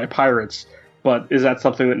committed by pirates, but is that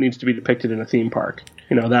something that needs to be depicted in a theme park?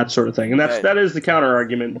 You know, that sort of thing. And that is the counter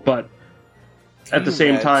argument, but at the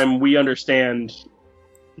same time, we understand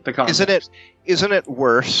the context. Isn't it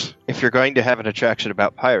worse if you're going to have an attraction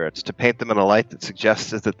about pirates to paint them in a light that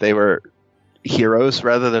suggests that they were heroes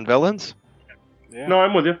rather than villains? Yeah. No,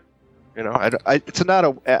 I'm with you. You know, it's not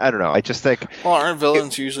a. I don't know. I just think. Well, aren't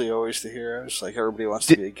villains usually always the heroes? Like, everybody wants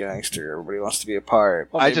to be a gangster. Everybody wants to be a pirate.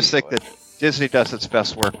 Well, I just think that Disney does its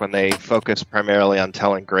best work when they focus primarily on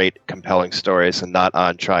telling great, compelling stories and not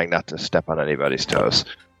on trying not to step on anybody's toes.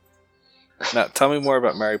 Now, tell me more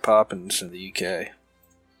about Mary Poppins in the UK.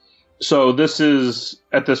 So this is,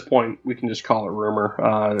 at this point, we can just call it rumor,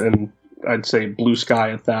 and I'd say blue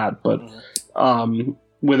sky at that. But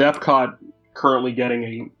with Epcot currently getting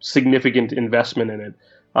a significant investment in it,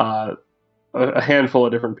 a handful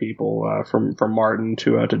of different people, from Martin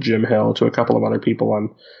to Jim Hill to a couple of other people on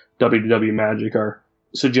WDW Magic, are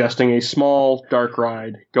suggesting a small dark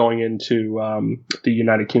ride going into the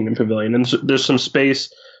United Kingdom Pavilion. And there's some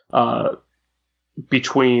space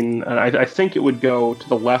between, and I think it would go to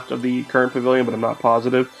the left of the current pavilion, but I'm not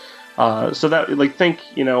positive. So that, like, think,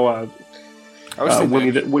 you know,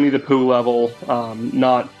 Winnie the Pooh level,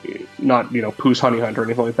 not you know, Pooh's Honey Hunt or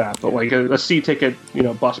anything like that, but like a sea ticket, you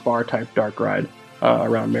know, bus bar type dark ride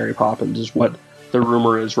around Mary Poppins is what the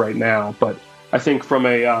rumor is right now. But I think from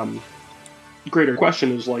a greater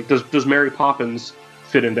question is, like, does Mary Poppins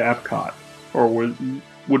fit into Epcot, or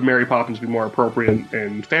would Mary Poppins be more appropriate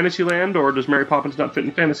in Fantasyland, or does Mary Poppins not fit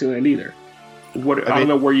in Fantasyland either? I don't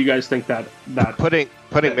know where you guys think that putting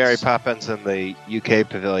Mary Poppins in the UK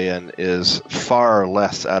Pavilion is far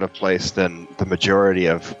less out of place than the majority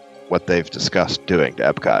of what they've discussed doing to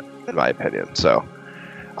Epcot, in my opinion. So,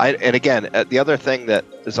 and again, the other thing that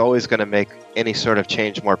is always going to make any sort of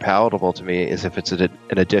change more palatable to me is if it's an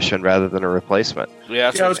addition rather than a replacement.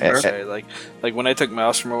 Yeah, that's what I was going to say. Like when I took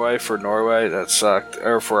Maelstrom away for Norway, that sucked,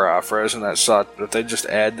 or for Frozen, that sucked. But if they just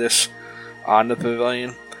add this on the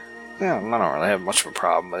pavilion, yeah, I don't really have much of a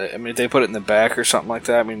problem with it. I mean, if they put it in the back or something like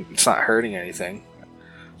that, I mean, it's not hurting anything.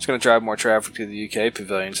 It's going to drive more traffic to the UK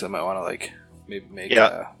pavilion, so they might want to, like, maybe make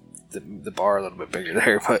the bar a little bit bigger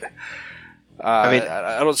there. But I mean,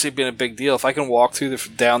 I don't see it being a big deal. If I can walk through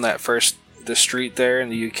down the street there in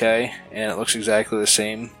the UK and it looks exactly the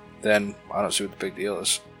same, then I don't see what the big deal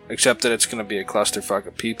is. Except that it's going to be a clusterfuck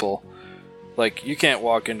of people. Like, you can't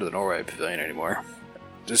walk into the Norway pavilion anymore.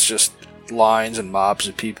 It's just lines and mobs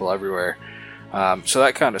of people everywhere. So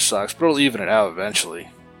that kind of sucks, but it'll even it out eventually.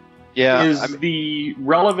 Yeah. Is the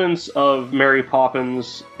relevance of Mary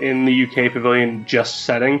Poppins in the UK Pavilion just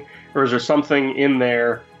setting? Or is there something in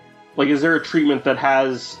there, like, is there a treatment that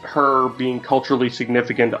has her being culturally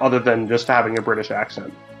significant other than just having a British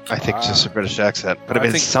accent? I think it's just a British accent, but I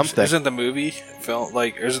mean, something. Isn't the movie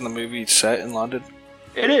set in London?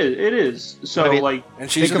 It is. So, I mean,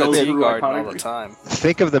 and she's in the tea garden all the time.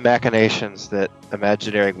 Think of the machinations that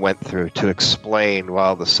Imagineering went through to explain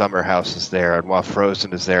while the summer house is there and while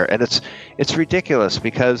Frozen is there, and it's ridiculous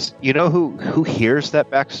because you know who hears that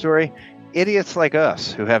backstory? Idiots like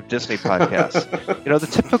us who have Disney podcasts. You know, the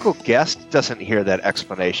typical guest doesn't hear that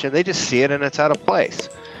explanation; they just see it and it's out of place.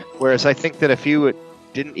 Whereas I think that if you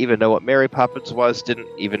didn't even know what Mary Poppins was, didn't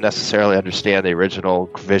even necessarily understand the original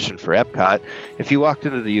vision for Epcot, if you walked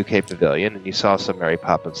into the UK Pavilion and you saw some Mary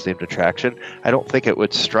Poppins themed attraction, I don't think it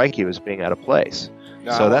would strike you as being out of place.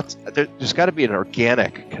 No. So there's got to be an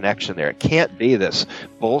organic connection there. It can't be this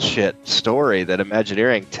bullshit story that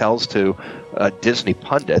Imagineering tells to Disney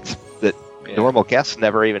pundits that normal guests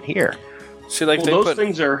never even hear. See, like, those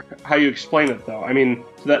things are how you explain it, though. I mean,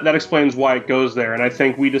 that explains why it goes there, and I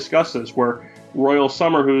think we discussed this, where Royal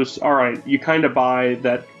Summerhouse, all right, you kind of buy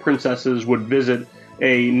that princesses would visit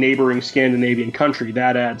a neighboring Scandinavian country.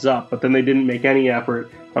 That adds up. But then they didn't make any effort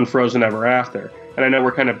on Frozen Ever After. And I know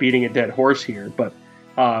we're kind of beating a dead horse here, but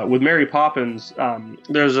with Mary Poppins,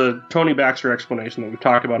 there's a Tony Baxter explanation that we've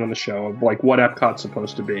talked about on the show of, like, what Epcot's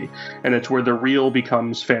supposed to be. And it's where the real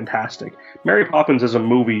becomes fantastic. Mary Poppins as a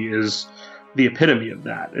movie is the epitome of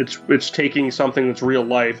that. It's taking something that's real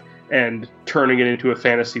life and turning it into a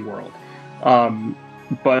fantasy world.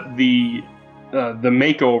 But the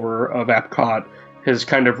makeover of Epcot has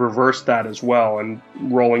kind of reversed that as well, and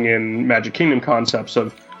rolling in Magic Kingdom concepts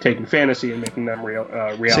of taking fantasy and making them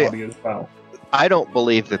reality as well. I don't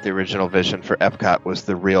believe that the original vision for Epcot was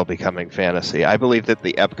the real becoming fantasy. I believe that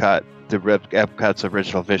Epcot's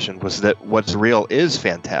original vision was that what's real is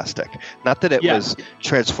fantastic. Not that it was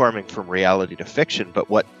transforming from reality to fiction, but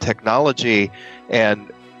what technology and,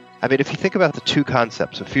 I mean, if you think about the two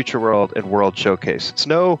concepts of Future World and World Showcase, it's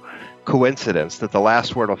no coincidence that the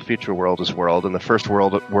last word of Future World is world and the first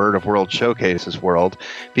word of World Showcase is world,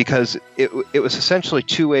 because it was essentially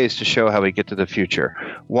two ways to show how we get to the future.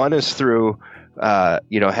 One is through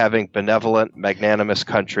having benevolent, magnanimous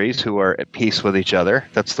countries who are at peace with each other.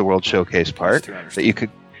 That's the World Showcase part that you could,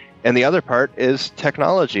 and the other part is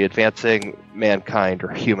technology advancing mankind or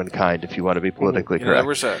humankind, if you want to be politically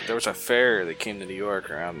correct. There was a fair that came to New York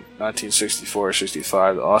around 1964,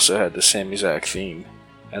 65 that also had the same exact theme,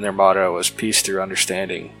 and their motto was peace through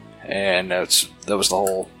understanding, and that was the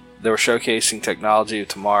whole. They were showcasing technology of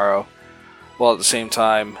tomorrow, while at the same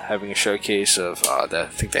time having a showcase of I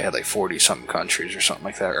think they had like 40-something countries or something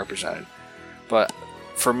like that represented. But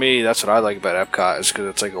for me, that's what I like about Epcot, is because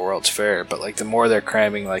it's like a World's Fair. But like the more they're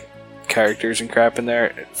cramming like characters and crap in there,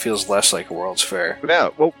 it feels less like a World's Fair. Yeah.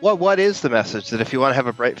 Well, what is the message? That if you want to have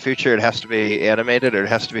a bright future, it has to be animated or it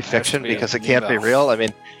has to be fiction because it can't be real. I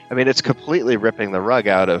mean, it's completely ripping the rug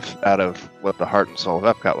out of what the heart and soul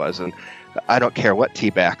of Epcot was. And I don't care what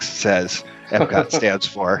T-Bax says Epcot stands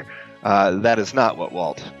for. That is not what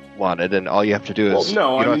Walt wanted, and all you have to do is you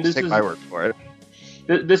don't have to take my word for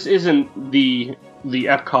it. This isn't the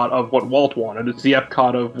Epcot of what Walt wanted. It's the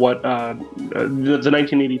Epcot of what the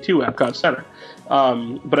 1982 Epcot Center.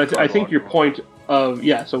 But I think your point of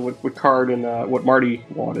so what Card and what Marty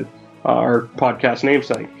wanted, our podcast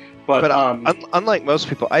namesake. But unlike most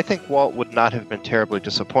people, I think Walt would not have been terribly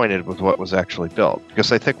disappointed with what was actually built,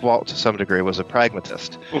 because I think Walt to some degree was a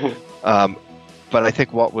pragmatist. Mm-hmm. But I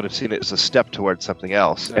think Walt would have seen it as a step towards something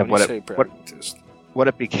else. And what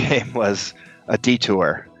it became was a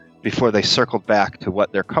detour before they circled back to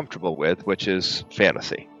what they're comfortable with, which is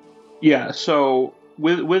fantasy. Yeah, so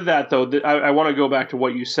with that, though, I want to go back to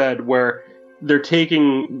what you said, where they're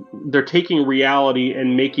taking reality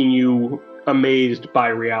and making you amazed by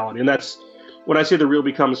reality. And that's, when I say the real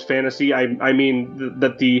becomes fantasy, I mean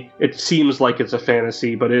that it seems like it's a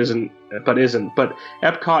fantasy, but isn't. But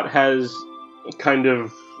Epcot has kind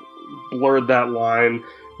of blurred that line,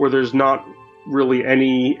 where there's not really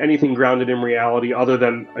anything grounded in reality other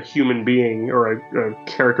than a human being or a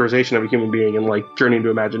characterization of a human being in like Journey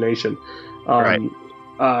into Imagination. Right.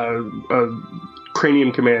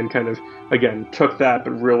 Cranium Command kind of again took that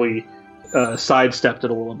but really sidestepped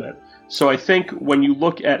it a little bit. So I think when you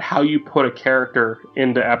look at how you put a character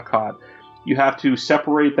into Epcot, you have to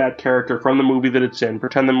separate that character from the movie that it's in,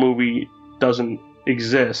 pretend the movie doesn't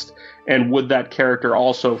exist, and would that character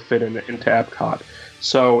also fit into Epcot?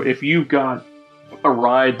 So if you've got a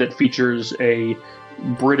ride that features a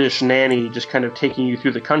British nanny just kind of taking you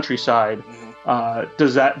through the countryside,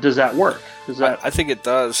 does that work? I think it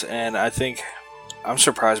does, and I think I'm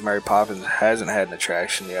surprised Mary Poppins hasn't had an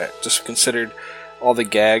attraction yet, just considered all the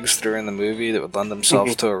gags that are in the movie that would lend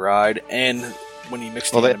themselves to a ride, and when you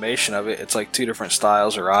mix the animation of it, it's like two different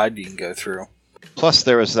styles of ride you can go through. Plus,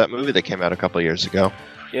 there was that movie that came out a couple of years ago.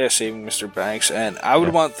 Yeah, Saving Mr. Banks, and I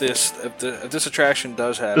would want this, if this attraction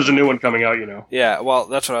does have... There's a new one coming out, Yeah, well,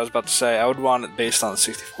 that's what I was about to say. I would want it based on the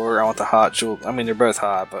 64. I want the hot Julie... I mean, they're both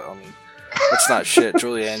hot, but, that's not shit.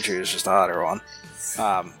 Julie Andrews is just the hotter one.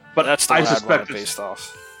 But that's the one I'd want it based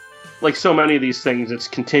off. Like so many of these things, it's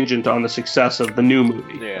contingent on the success of the new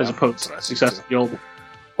movie, as opposed to the success of the old one.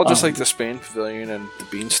 Well, just like the Spain Pavilion and the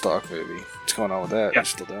Beanstalk movie. What's going on with that? You're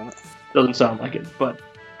still doing it? Doesn't sound like it, but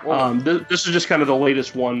this is just kind of the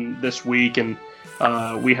latest one this week, and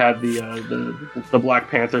we had the Black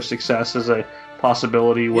Panther success as a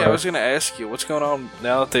possibility. Where I was going to ask you, what's going on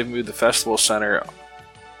now that they've moved the festival center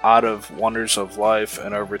out of Wonders of Life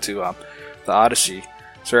and over to the Odyssey?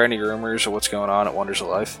 Is there any rumors of what's going on at Wonders of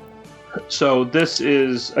Life? So this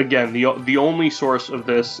is, again, the only source of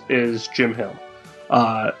this is Jim Hill,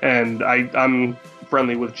 and I'm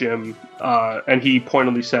friendly with Jim, and he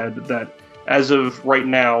pointedly said that as of right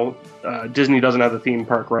now, Disney doesn't have the theme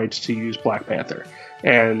park rights to use Black Panther,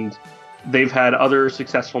 and they've had other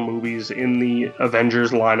successful movies in the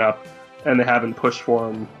Avengers lineup, and they haven't pushed for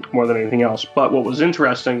them more than anything else. But what was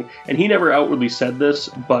interesting, and he never outwardly said this,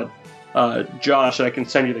 but Josh, I can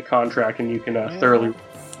send you the contract, and you can thoroughly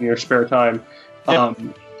in your spare time.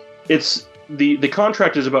 It's the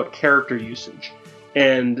contract is about character usage,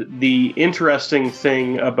 and the interesting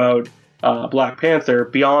thing about Black Panther,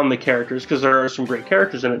 beyond the characters, because there are some great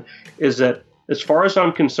characters in it, is that as far as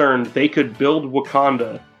I'm concerned, they could build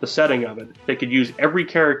Wakanda, the setting of it. They could use every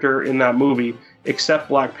character in that movie except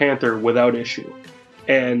Black Panther without issue.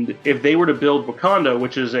 And if they were to build Wakanda,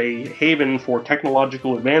 which is a haven for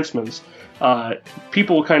technological advancements,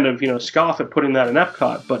 people kind of scoff at putting that in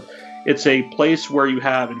Epcot, but it's a place where you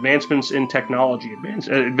have advancements in technology,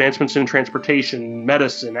 advancements in transportation,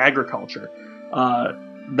 medicine, agriculture.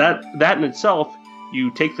 That in itself, you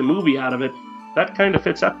take the movie out of it, that kind of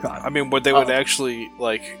fits Epcot. I mean, would they actually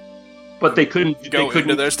But they couldn't go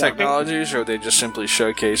into those technologies, or would they just simply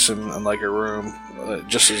showcase them in like a room,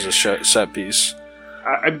 just as a set piece?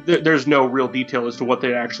 There's no real detail as to what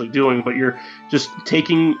they're actually doing, but you're just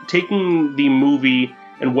taking the movie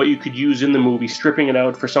and what you could use in the movie, stripping it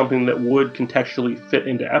out for something that would contextually fit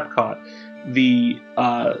into Epcot.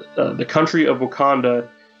 The country of Wakanda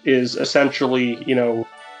is essentially,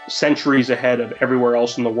 centuries ahead of everywhere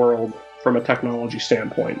else in the world from a technology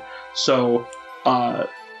standpoint. So,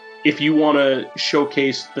 if you want to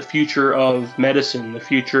showcase the future of medicine, the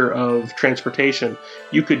future of transportation,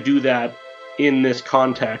 you could do that in this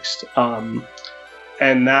context. And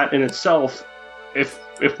that in itself, if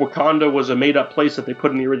Wakanda was a made-up place that they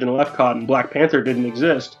put in the original Epcot and Black Panther didn't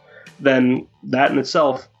exist, then that in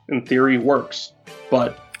itself, in theory, works.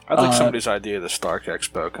 But I think somebody's idea of the Stark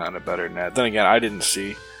Expo kind of better than that. Then again, I didn't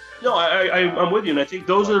see. No, I'm with you, and I think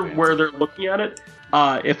those are where they're looking at it.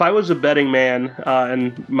 If I was a betting man,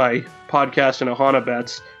 and my podcast and Ohana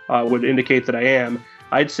bets would indicate that I am,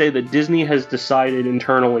 I'd say that Disney has decided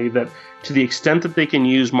internally that to the extent that they can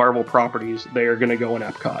use Marvel properties, they are going to go in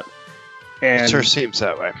Epcot. And, it sure seems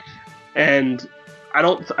that way. And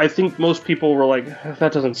I think most people were like,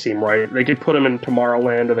 that doesn't seem right. They could put them in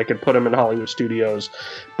Tomorrowland, or they could put them in Hollywood Studios,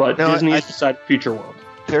 but no, Disney has decided Future World.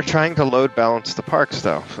 They're trying to load balance the parks,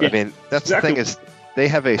 though. Yeah, I mean, that's exactly. The thing is, they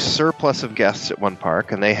have a surplus of guests at one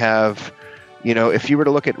park, and they have, if you were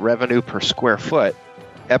to look at revenue per square foot,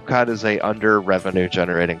 Epcot is a under-revenue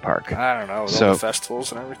generating park. I don't know, with all the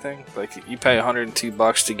festivals and everything. Like, you pay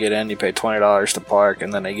 $102 to get in, you pay $20 to park,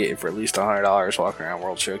 and then they get you for at least $100 walking around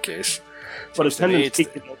World Showcase. But attendance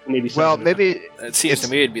well, maybe it seems to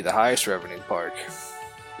me it'd be the highest revenue park.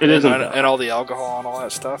 It isn't, and all the alcohol and all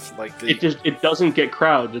that stuff. Like it doesn't get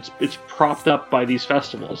crowds. It's propped up by these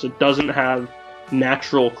festivals. It doesn't have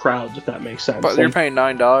natural crowds, if that makes sense. But you're paying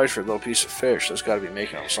 $9 for a little piece of fish. That's got to be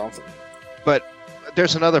making up something. But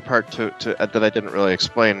there's another part to that I didn't really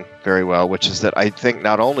explain very well, which is that I think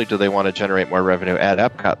not only do they want to generate more revenue at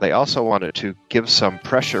Epcot, they also wanted to give some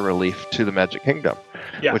pressure relief to the Magic Kingdom,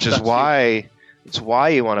 which is why it's why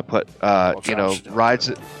you want to put rides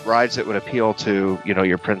that would appeal to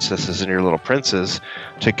your princesses and your little princes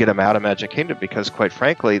to get them out of Magic Kingdom, because quite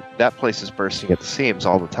frankly that place is bursting at the seams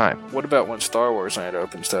all the time. What about when Star Wars Land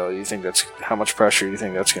opens, though? You think how much pressure do you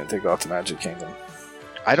think that's going to take off the Magic Kingdom?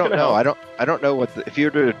 I don't know. I don't know if you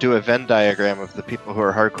were to do a Venn diagram of the people who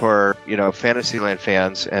are hardcore, Fantasyland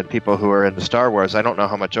fans and people who are into Star Wars, I don't know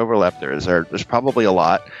how much overlap there is. There's probably a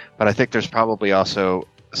lot, but I think there's probably also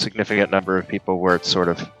a significant number of people where it's sort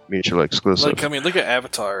of mutually exclusive. Look at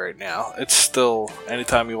Avatar right now. It's still,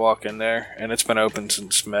 anytime you walk in there, and it's been open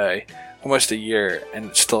since May, almost a year, and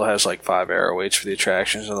it still has like 5 arrow waits for the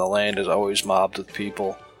attractions, and the land is always mobbed with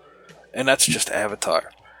people. And that's just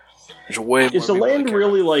Avatar. Is the land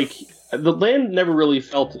really like... The land never really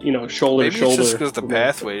felt, shoulder to shoulder. Maybe it's just because the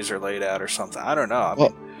pathways are laid out or something. I don't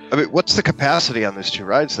know. I mean, what's the capacity on those 2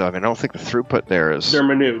 rides, though? I mean, I don't think the throughput there is... They're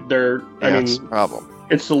minute. That's the problem.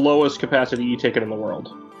 It's the lowest capacity e-ticket in the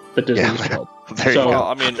world that Disney's built.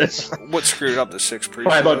 I mean, what screwed up the 6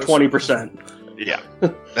 pre-shows? By about 20%. Yeah,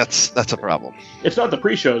 that's a problem. It's not the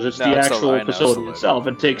pre-shows; it's the actual facility itself.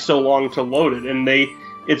 It takes so long to load it, and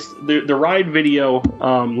it's the ride video.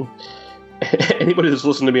 Anybody that's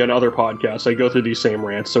listened to me on other podcasts, I go through these same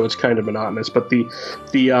rants, so it's kind of monotonous. But the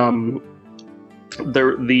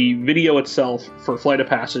video itself for Flight of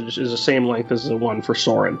Passage is the same length as the one for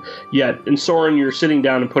Soarin'. Yet in Soarin', you're sitting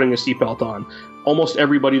down and putting a seatbelt on. Almost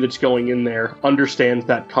everybody that's going in there understands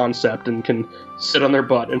that concept and can sit on their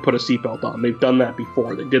butt and put a seatbelt on. They've done that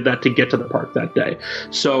before. They did that to get to the park that day.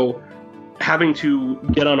 So having to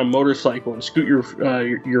get on a motorcycle and scoot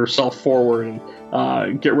yourself forward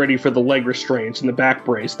and get ready for the leg restraints and the back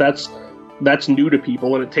brace, that's new to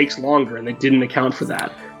people, and it takes longer, and they didn't account for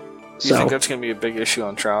that. Do you think that's going to be a big issue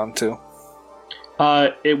on Tron, too?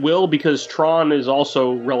 It will, because Tron is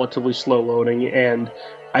also relatively slow loading, and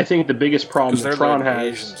I think the biggest problem that Tron has...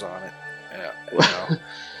 Asians on it. Yeah.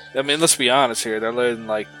 I mean, let's be honest here. They're loading,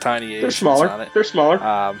 like, tiny Asians on it. They're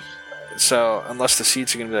smaller. So, unless the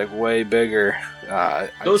seats are going to be, like, way bigger...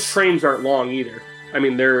 Those trains aren't long, either. I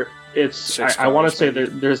mean, I want to say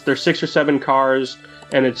there's 6 or 7 cars,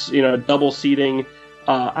 and it's double seating.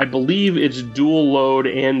 I believe it's dual load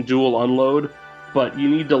and dual unload, but you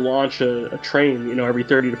need to launch a train every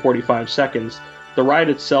 30 to 45 seconds. The ride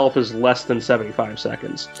itself is less than 75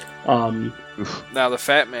 seconds. Now the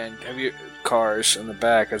Fat Man cars in the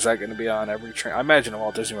back, is that going to be on every train? I imagine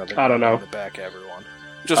Walt Disney World. I don't know. On the back, everyone.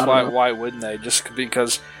 Just why wouldn't they? Just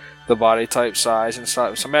because the body type, size, and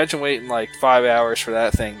stuff. So imagine waiting like 5 hours for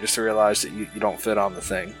that thing just to realize that you don't fit on the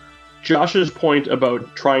thing. Josh's point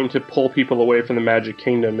about trying to pull people away from the Magic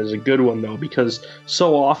Kingdom is a good one, though, because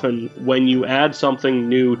so often when you add something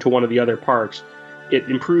new to one of the other parks, it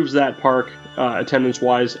improves that park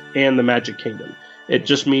attendance-wise and the Magic Kingdom. It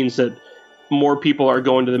just means that more people are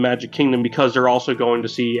going to the Magic Kingdom because they're also going to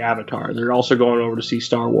see Avatar. They're also going over to see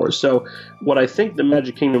Star Wars. So what I think the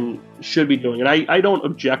Magic Kingdom should be doing, and I don't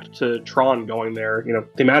object to Tron going there,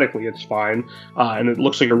 thematically it's fine, and it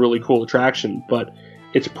looks like a really cool attraction, but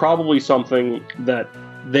it's probably something that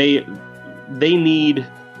they need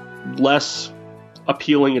less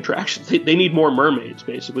appealing attractions. They need more mermaids,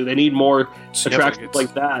 basically. They need more attractions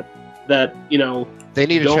like that, They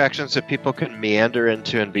need attractions that people can meander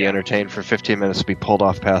into and be entertained for 15 minutes, be pulled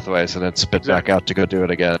off pathways, and then spit back out to go do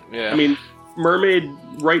it again. Yeah. I mean, Mermaid,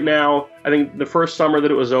 right now, I think the first summer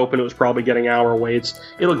that it was open, it was probably getting hour waits.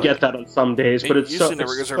 It'll get that on some days, but it's usually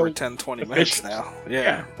never goes over 10-20 minutes now.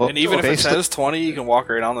 Yeah. Well, and even if it says 20, you can walk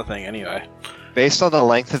right on the thing anyway. Based on the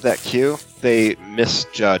length of that queue, they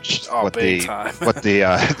misjudged what the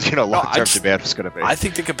long-term demand was going to be. I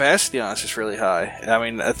think the capacity on it's just really high. I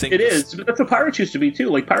mean, I think it is. But that's what Pirates used to be too.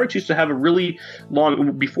 Like Pirates used to have a really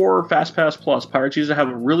long before FastPass Plus. Pirates used to have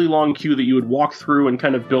a really long queue that you would walk through and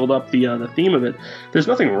kind of build up the theme of it. There's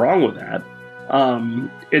nothing wrong with that.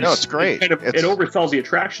 It's great. It oversells the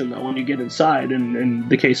attraction though when you get inside. In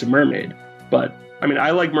the case of Mermaid, but I mean,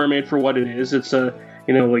 I like Mermaid for what it is. It's a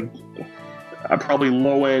a probably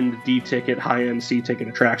low-end D ticket, high-end C ticket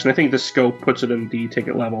attraction. I think the scope puts it in D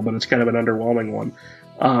ticket level, but it's kind of an underwhelming one.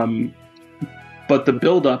 But the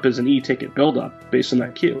build-up is an E ticket build-up based on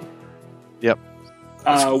that queue. Yep.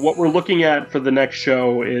 What we're looking at for the next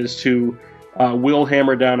show is to we'll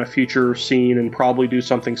hammer down a future scene and probably do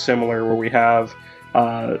something similar where we have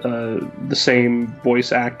the same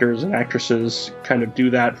voice actors and actresses kind of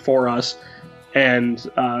do that for us. And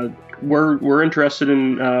we're interested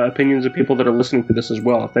in opinions of people that are listening to this as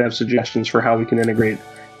well, if they have suggestions for how we can integrate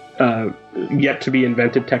yet to be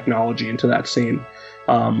invented technology into that scene.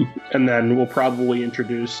 And then we'll probably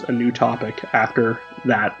introduce a new topic after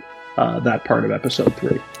that part of episode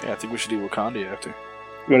 3. Yeah, I think we should do Wakanda after.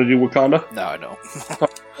 You want to do Wakanda? No, I don't.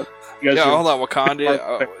 Hold on,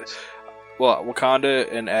 Wakanda.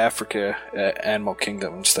 Wakanda and Africa at Animal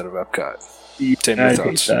Kingdom instead of Epcot. Tell me your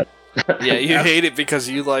thoughts. That. Yeah, you hate it because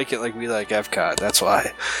you like it like we like Epcot. That's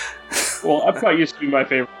why. Well, Epcot used to be my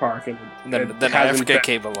favorite park, and then Africa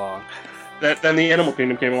came along. Then the Animal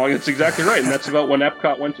Kingdom came along. That's exactly right, and that's about when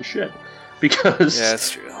Epcot went to shit. Because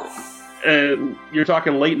that's true. You're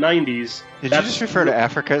talking late '90s. Did you just refer to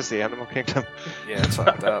Africa as the Animal Kingdom? Yeah, it's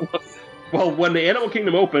like that. Well, when the Animal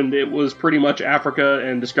Kingdom opened, it was pretty much Africa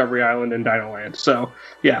and Discovery Island and Dinoland. So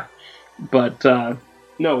yeah, but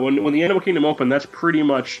no, when the Animal Kingdom opened, that's pretty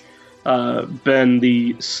much been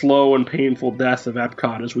the slow and painful death of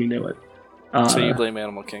Epcot as we knew it. So you blame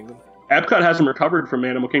Animal Kingdom? Epcot hasn't recovered from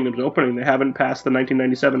Animal Kingdom's opening. They haven't passed the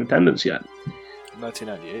 1997 attendance yet.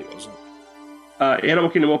 1998, wasn't it? Animal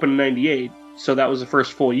Kingdom opened in 98, so that was the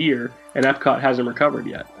first full year, and Epcot hasn't recovered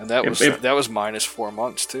yet. And that was minus 4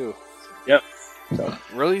 months, too. Yep. So,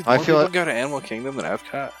 really? More people go to Animal Kingdom than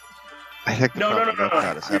Epcot? I think no.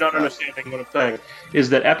 You're not understanding what I'm saying. Is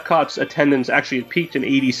that Epcot's attendance actually peaked in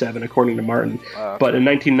 '87, according to Martin, but in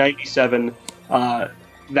 1997,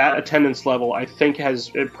 that attendance level I think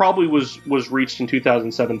it probably was reached in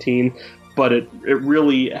 2017, but it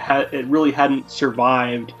really hadn't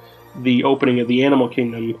survived the opening of the Animal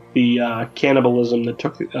Kingdom, the cannibalism that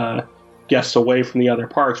took guests away from the other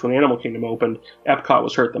parks when Animal Kingdom opened. Epcot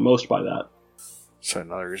was hurt the most by that. So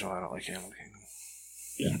another reason why I don't like Animal Kingdom.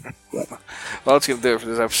 Yeah. Well, that's going to do it for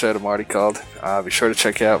this episode of Marty Called. Be sure to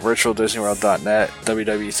check out virtualdisneyworld.net,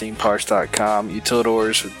 www.themeparks.com,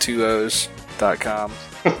 Utilidors with 2 O's.com,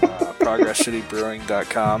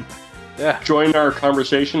 progresscitybrewing.com. Yeah. Join our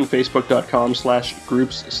conversation,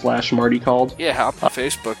 facebook.com/groups/Marty Called. Yeah, hop on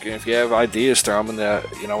Facebook, and if you have ideas, throw them in the,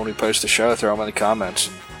 when we post the show, throw them in the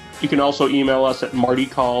comments. You can also email us at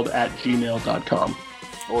martycalled@gmail.com.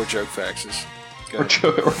 Or joke faxes. Or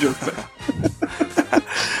joke faxes.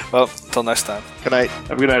 Well, until next time. Good night.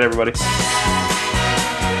 Have a good night, everybody.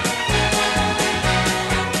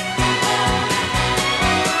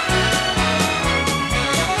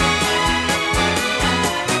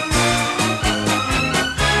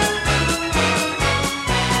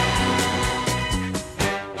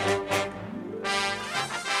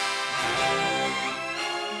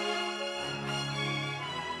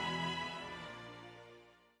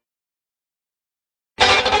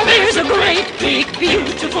 a great, big,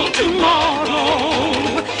 beautiful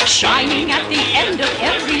tomorrow, shining at the end of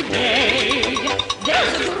every day.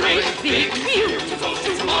 There's a great, big, beautiful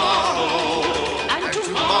tomorrow, and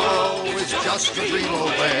tomorrow is just a dream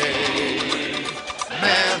away.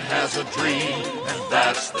 Man has a dream, and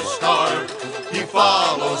that's the start. He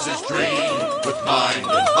follows his dream with mind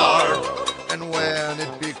and heart. And when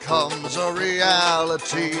it becomes a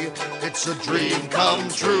reality, it's a dream come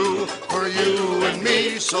true for you and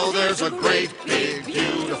me. So there's a great, big,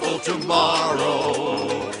 beautiful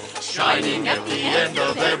tomorrow, shining at the end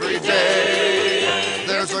of every day.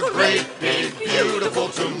 There's a great, big, beautiful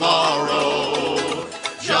tomorrow,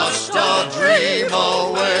 just a dream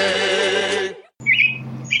away.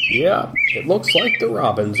 Yeah, it looks like the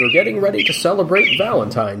Robins are getting ready to celebrate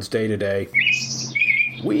Valentine's Day today.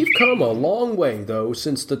 We've come a long way, though,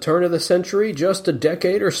 since the turn of the century just a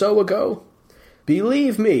decade or so ago.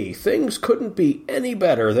 Believe me, things couldn't be any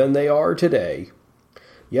better than they are today.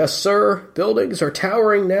 Yes, sir, buildings are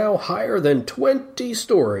towering now higher than 20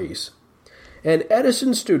 stories. And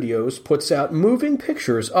Edison Studios puts out moving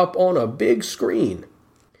pictures up on a big screen.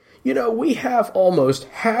 You know, we have almost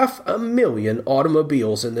 500,000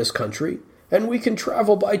 automobiles in this country, and we can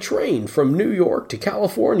travel by train from New York to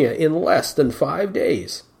California in less than 5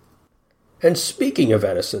 days. And speaking of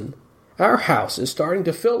Edison, our house is starting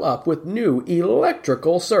to fill up with new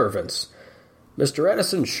electrical servants. Mr.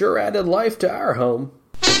 Edison sure added life to our home.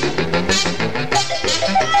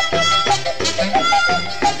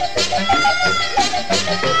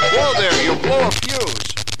 Whoa there, you blow a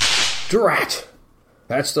fuse. Drat!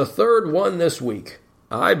 That's the third one this week.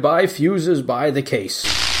 I buy fuses by the case.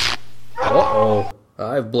 Uh-oh,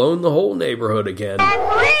 I've blown the whole neighborhood again.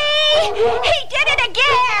 Henry! He did it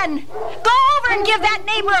again! Go over and give that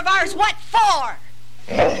neighbor of ours what for!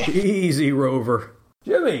 Easy, Rover.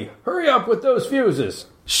 Jimmy, hurry up with those fuses.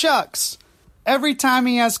 Shucks. Every time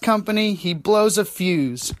he has company, he blows a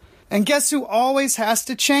fuse. And guess who always has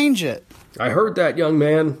to change it? I heard that, young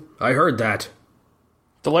man. I heard that.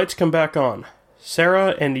 The lights come back on.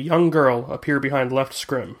 Sarah and a young girl appear behind left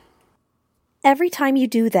scrim. Every time you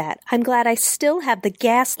do that, I'm glad I still have the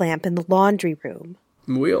gas lamp in the laundry room.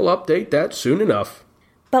 We'll update that soon enough.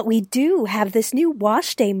 But we do have this new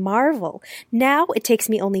wash day marvel. Now it takes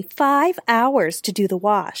me only 5 hours to do the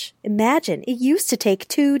wash. Imagine, it used to take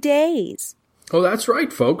 2 days. Oh, that's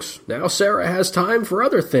right, folks. Now Sarah has time for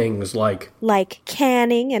other things like... Like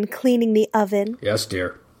canning and cleaning the oven. Yes,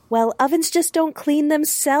 dear. Well, ovens just don't clean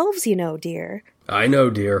themselves, you know, dear. I know,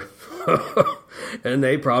 dear. And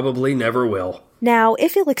they probably never will. Now,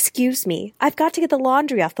 if you'll excuse me, I've got to get the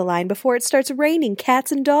laundry off the line before it starts raining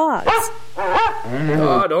cats and dogs.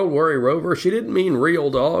 Ah, don't worry, Rover. She didn't mean real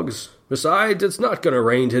dogs. Besides, it's not going to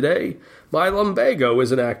rain today. My lumbago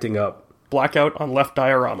isn't acting up. Blackout on left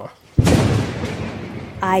diorama.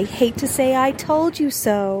 I hate to say I told you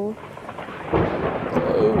so.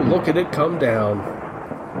 Oh, look at it come down.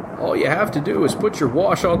 All you have to do is put your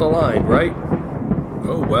wash on the line, right?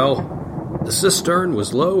 Oh, well, the cistern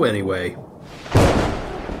was low anyway.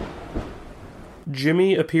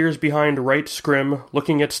 Jimmy appears behind right scrim,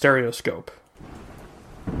 looking at stereoscope.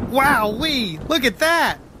 Wow-wee! Look at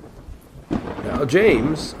that! Now,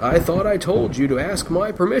 James, I thought I told you to ask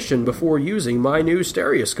my permission before using my new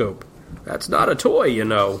stereoscope. That's not a toy, you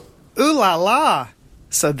know. Ooh la la!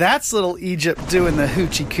 So that's little Egypt doing the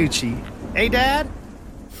hoochie coochie. Hey, Dad?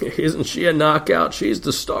 Isn't she a knockout? She's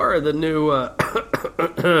the star of the new,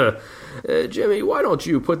 Jimmy, why don't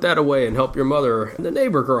you put that away and help your mother and the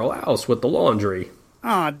neighbor girl Alice with the laundry?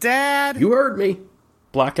 Aw, Dad! You heard me.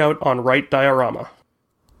 Blackout on right diorama.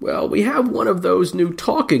 Well, we have one of those new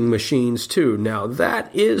talking machines, too. Now, that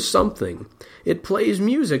is something. It plays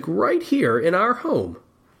music right here in our home.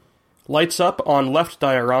 Lights up on left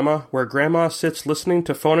diorama, where Grandma sits listening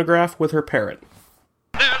to phonograph with her parrot.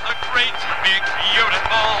 There's a great, big,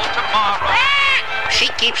 beautiful tomorrow. She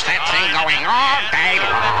keeps that thing going all day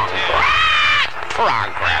long.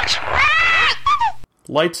 Progress.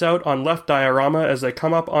 Lights out on left diorama as they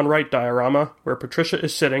come up on right diorama, where Patricia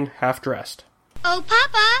is sitting, half-dressed. Oh,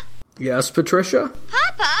 Papa? Yes, Patricia?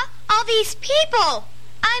 Papa, all these people.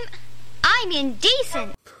 I'm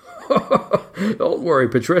indecent. Don't worry,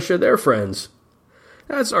 Patricia, they're friends.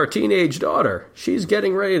 That's our teenage daughter. She's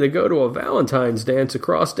getting ready to go to a Valentine's dance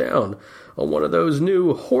across town on one of those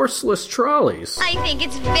new horseless trolleys. I think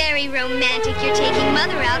it's very romantic you're taking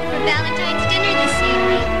Mother out for Valentine's dinner this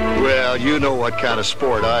evening. Well, you know what kind of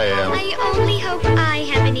sport I am. I only hope I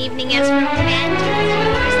have an evening as romantic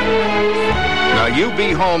as yours. Now, you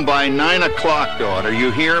be home by 9 o'clock, daughter.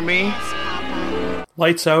 You hear me?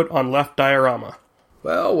 Lights out on left diorama.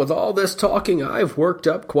 Well, with all this talking, I've worked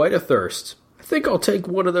up quite a thirst. I think I'll take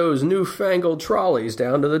one of those newfangled trolleys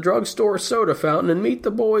down to the drugstore soda fountain and meet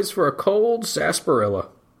the boys for a cold sarsaparilla.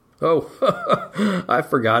 Oh, I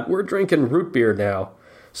forgot, we're drinking root beer now.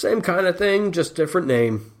 Same kind of thing, just different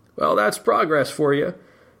name. Well, that's progress for you.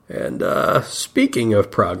 And, speaking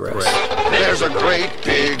of progress... There's a great,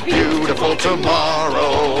 big, beautiful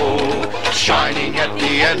tomorrow shining at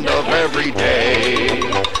the end of every day.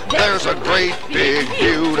 There's a great, big,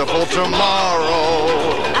 beautiful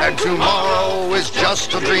tomorrow, and tomorrow is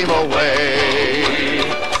just a dream away.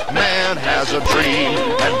 Man has a dream,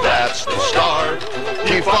 and that's the start.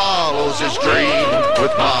 He follows his dream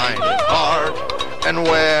with mind and heart. And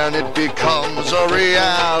when it becomes a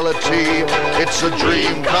reality, it's a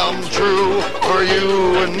dream come true for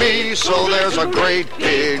you and me. So there's a great,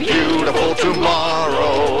 big, beautiful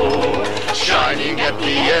tomorrow shining at the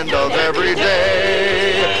end of every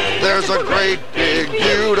day. There's a great, big,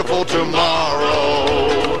 beautiful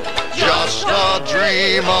tomorrow, just a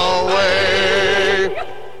dream away.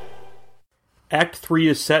 Act 3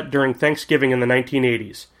 is set during Thanksgiving in the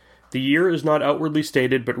 1980s. The year is not outwardly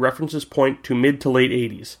stated, but references point to mid to late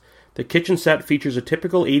 80s. The kitchen set features a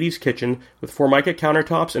typical 80s kitchen with Formica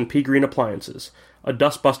countertops and pea green appliances. A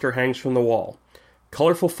dustbuster hangs from the wall.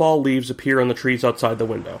 Colorful fall leaves appear on the trees outside the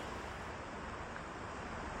window.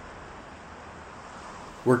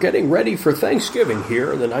 We're getting ready for Thanksgiving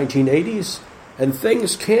here in the 1980s, and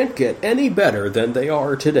things can't get any better than they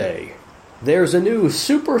are today. There's a new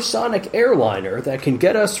supersonic airliner that can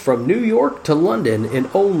get us from New York to London in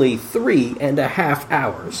only 3.5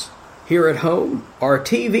 hours. Here at home, our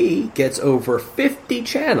TV gets over 50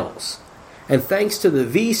 channels. And thanks to the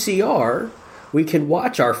VCR, we can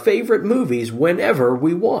watch our favorite movies whenever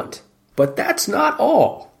we want. But that's not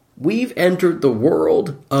all. We've entered the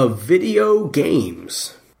world of video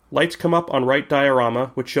games. Lights come up on right diorama,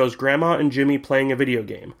 which shows Grandma and Jimmy playing a video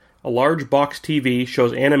game. A large box TV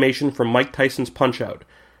shows animation from Mike Tyson's Punch-Out!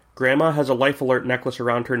 Grandma has a life alert necklace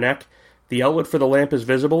around her neck. The outlet for the lamp is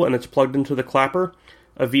visible and it's plugged into the clapper.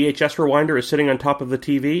 A VHS rewinder is sitting on top of the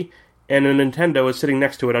TV, and a Nintendo is sitting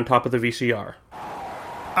next to it on top of the VCR.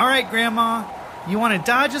 All right, Grandma. You want to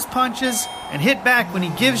dodge his punches and hit back when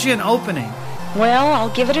he gives you an opening. Well,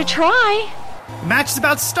 I'll give it a try. The match is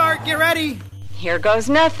about to start. Get ready. Here goes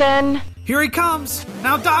nothing. Here he comes.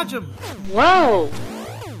 Now dodge him. Whoa.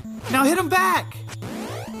 Now hit him back!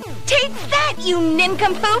 Take that, you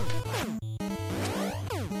nincompoop!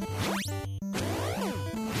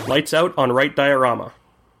 Lights out on right diorama.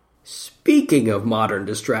 Speaking of modern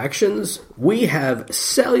distractions, we have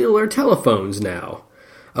cellular telephones now.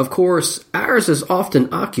 Of course, ours is often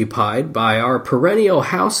occupied by our perennial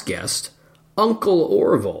house guest, Uncle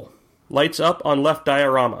Orville. Lights up on left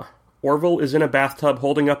diorama. Orville is in a bathtub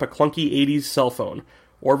holding up a clunky 80s cell phone.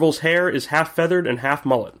 Orville's hair is half feathered and half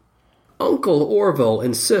mullet. Uncle Orville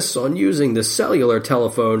insists on using the cellular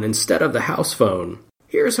telephone instead of the house phone.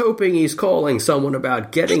 Here's hoping he's calling someone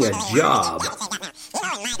about getting a job.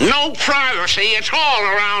 No privacy, it's all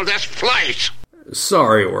around this place.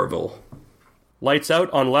 Sorry, Orville. Lights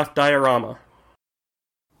out on left diorama.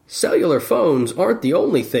 Cellular phones aren't the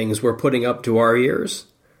only things we're putting up to our ears.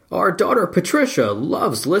 Our daughter Patricia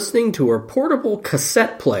loves listening to her portable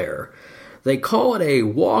cassette player. They call it a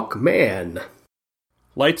Walkman.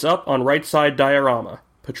 Lights up on right side diorama.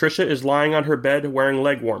 Patricia is lying on her bed wearing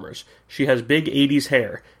leg warmers. She has big 80s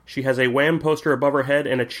hair. She has a Wham poster above her head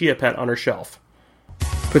and a Chia Pet on her shelf.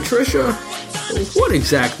 Patricia, what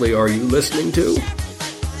exactly are you listening to?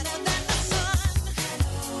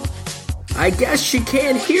 I guess she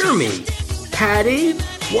can't hear me. Patty,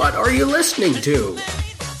 what are you listening to?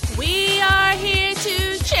 We are here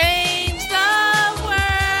to change the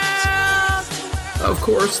world. Of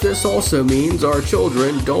course, this also means our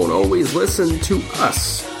children don't always listen to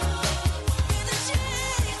us.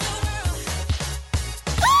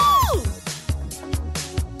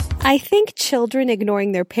 I think children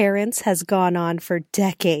ignoring their parents has gone on for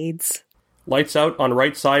decades. Lights out on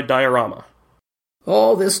right side diorama.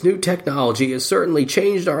 All this new technology has certainly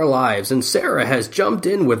changed our lives, and Sarah has jumped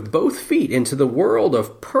in with both feet into the world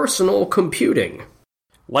of personal computing.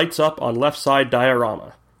 Lights up on left side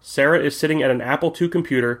diorama. Sarah is sitting at an Apple II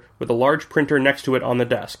computer with a large printer next to it on the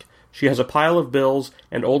desk. She has a pile of bills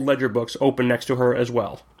and old ledger books open next to her as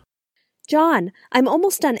well. John, I'm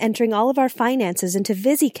almost done entering all of our finances into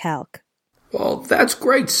VisiCalc. Well, that's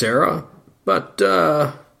great, Sarah. But,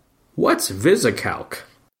 what's VisiCalc?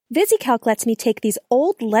 VisiCalc lets me take these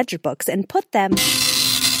old ledger books and put them...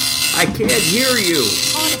 I can't hear you.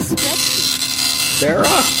 ...on a spreadsheet. Sarah?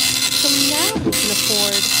 So now we can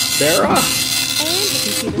afford... Sarah? And we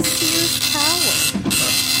can see the Sears Tower.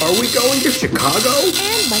 Are we going to Chicago?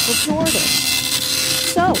 And Michael Jordan.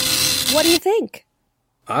 So, what do you think?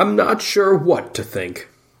 I'm not sure what to think.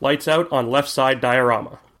 Lights out on left side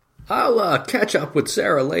diorama. I'll catch up with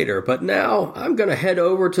Sarah later, but now I'm gonna head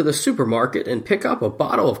over to the supermarket and pick up a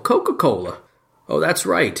bottle of Coca-Cola. Oh, that's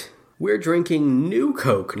right. We're drinking new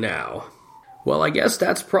Coke now. Well, I guess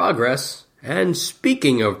that's progress. And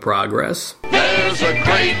speaking of progress... There's a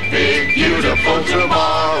great, big, beautiful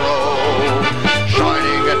tomorrow,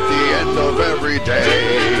 shining at the end of every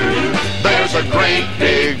day. There's a great,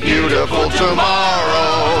 big, beautiful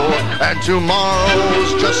tomorrow, and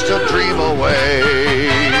tomorrow's just a dream away.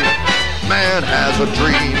 Man has a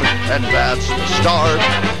dream, and that's the start.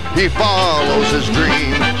 He follows his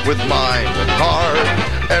dream with mind and heart.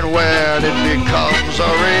 And when it becomes a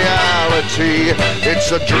reality,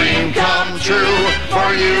 it's a dream come true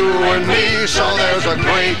for you and me. So there's a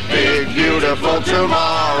great, big, beautiful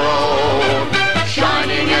tomorrow,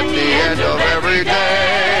 shining at the end of every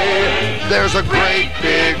day. There's a great,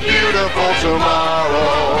 big, beautiful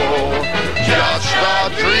tomorrow, just a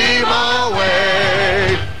dream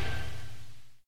away.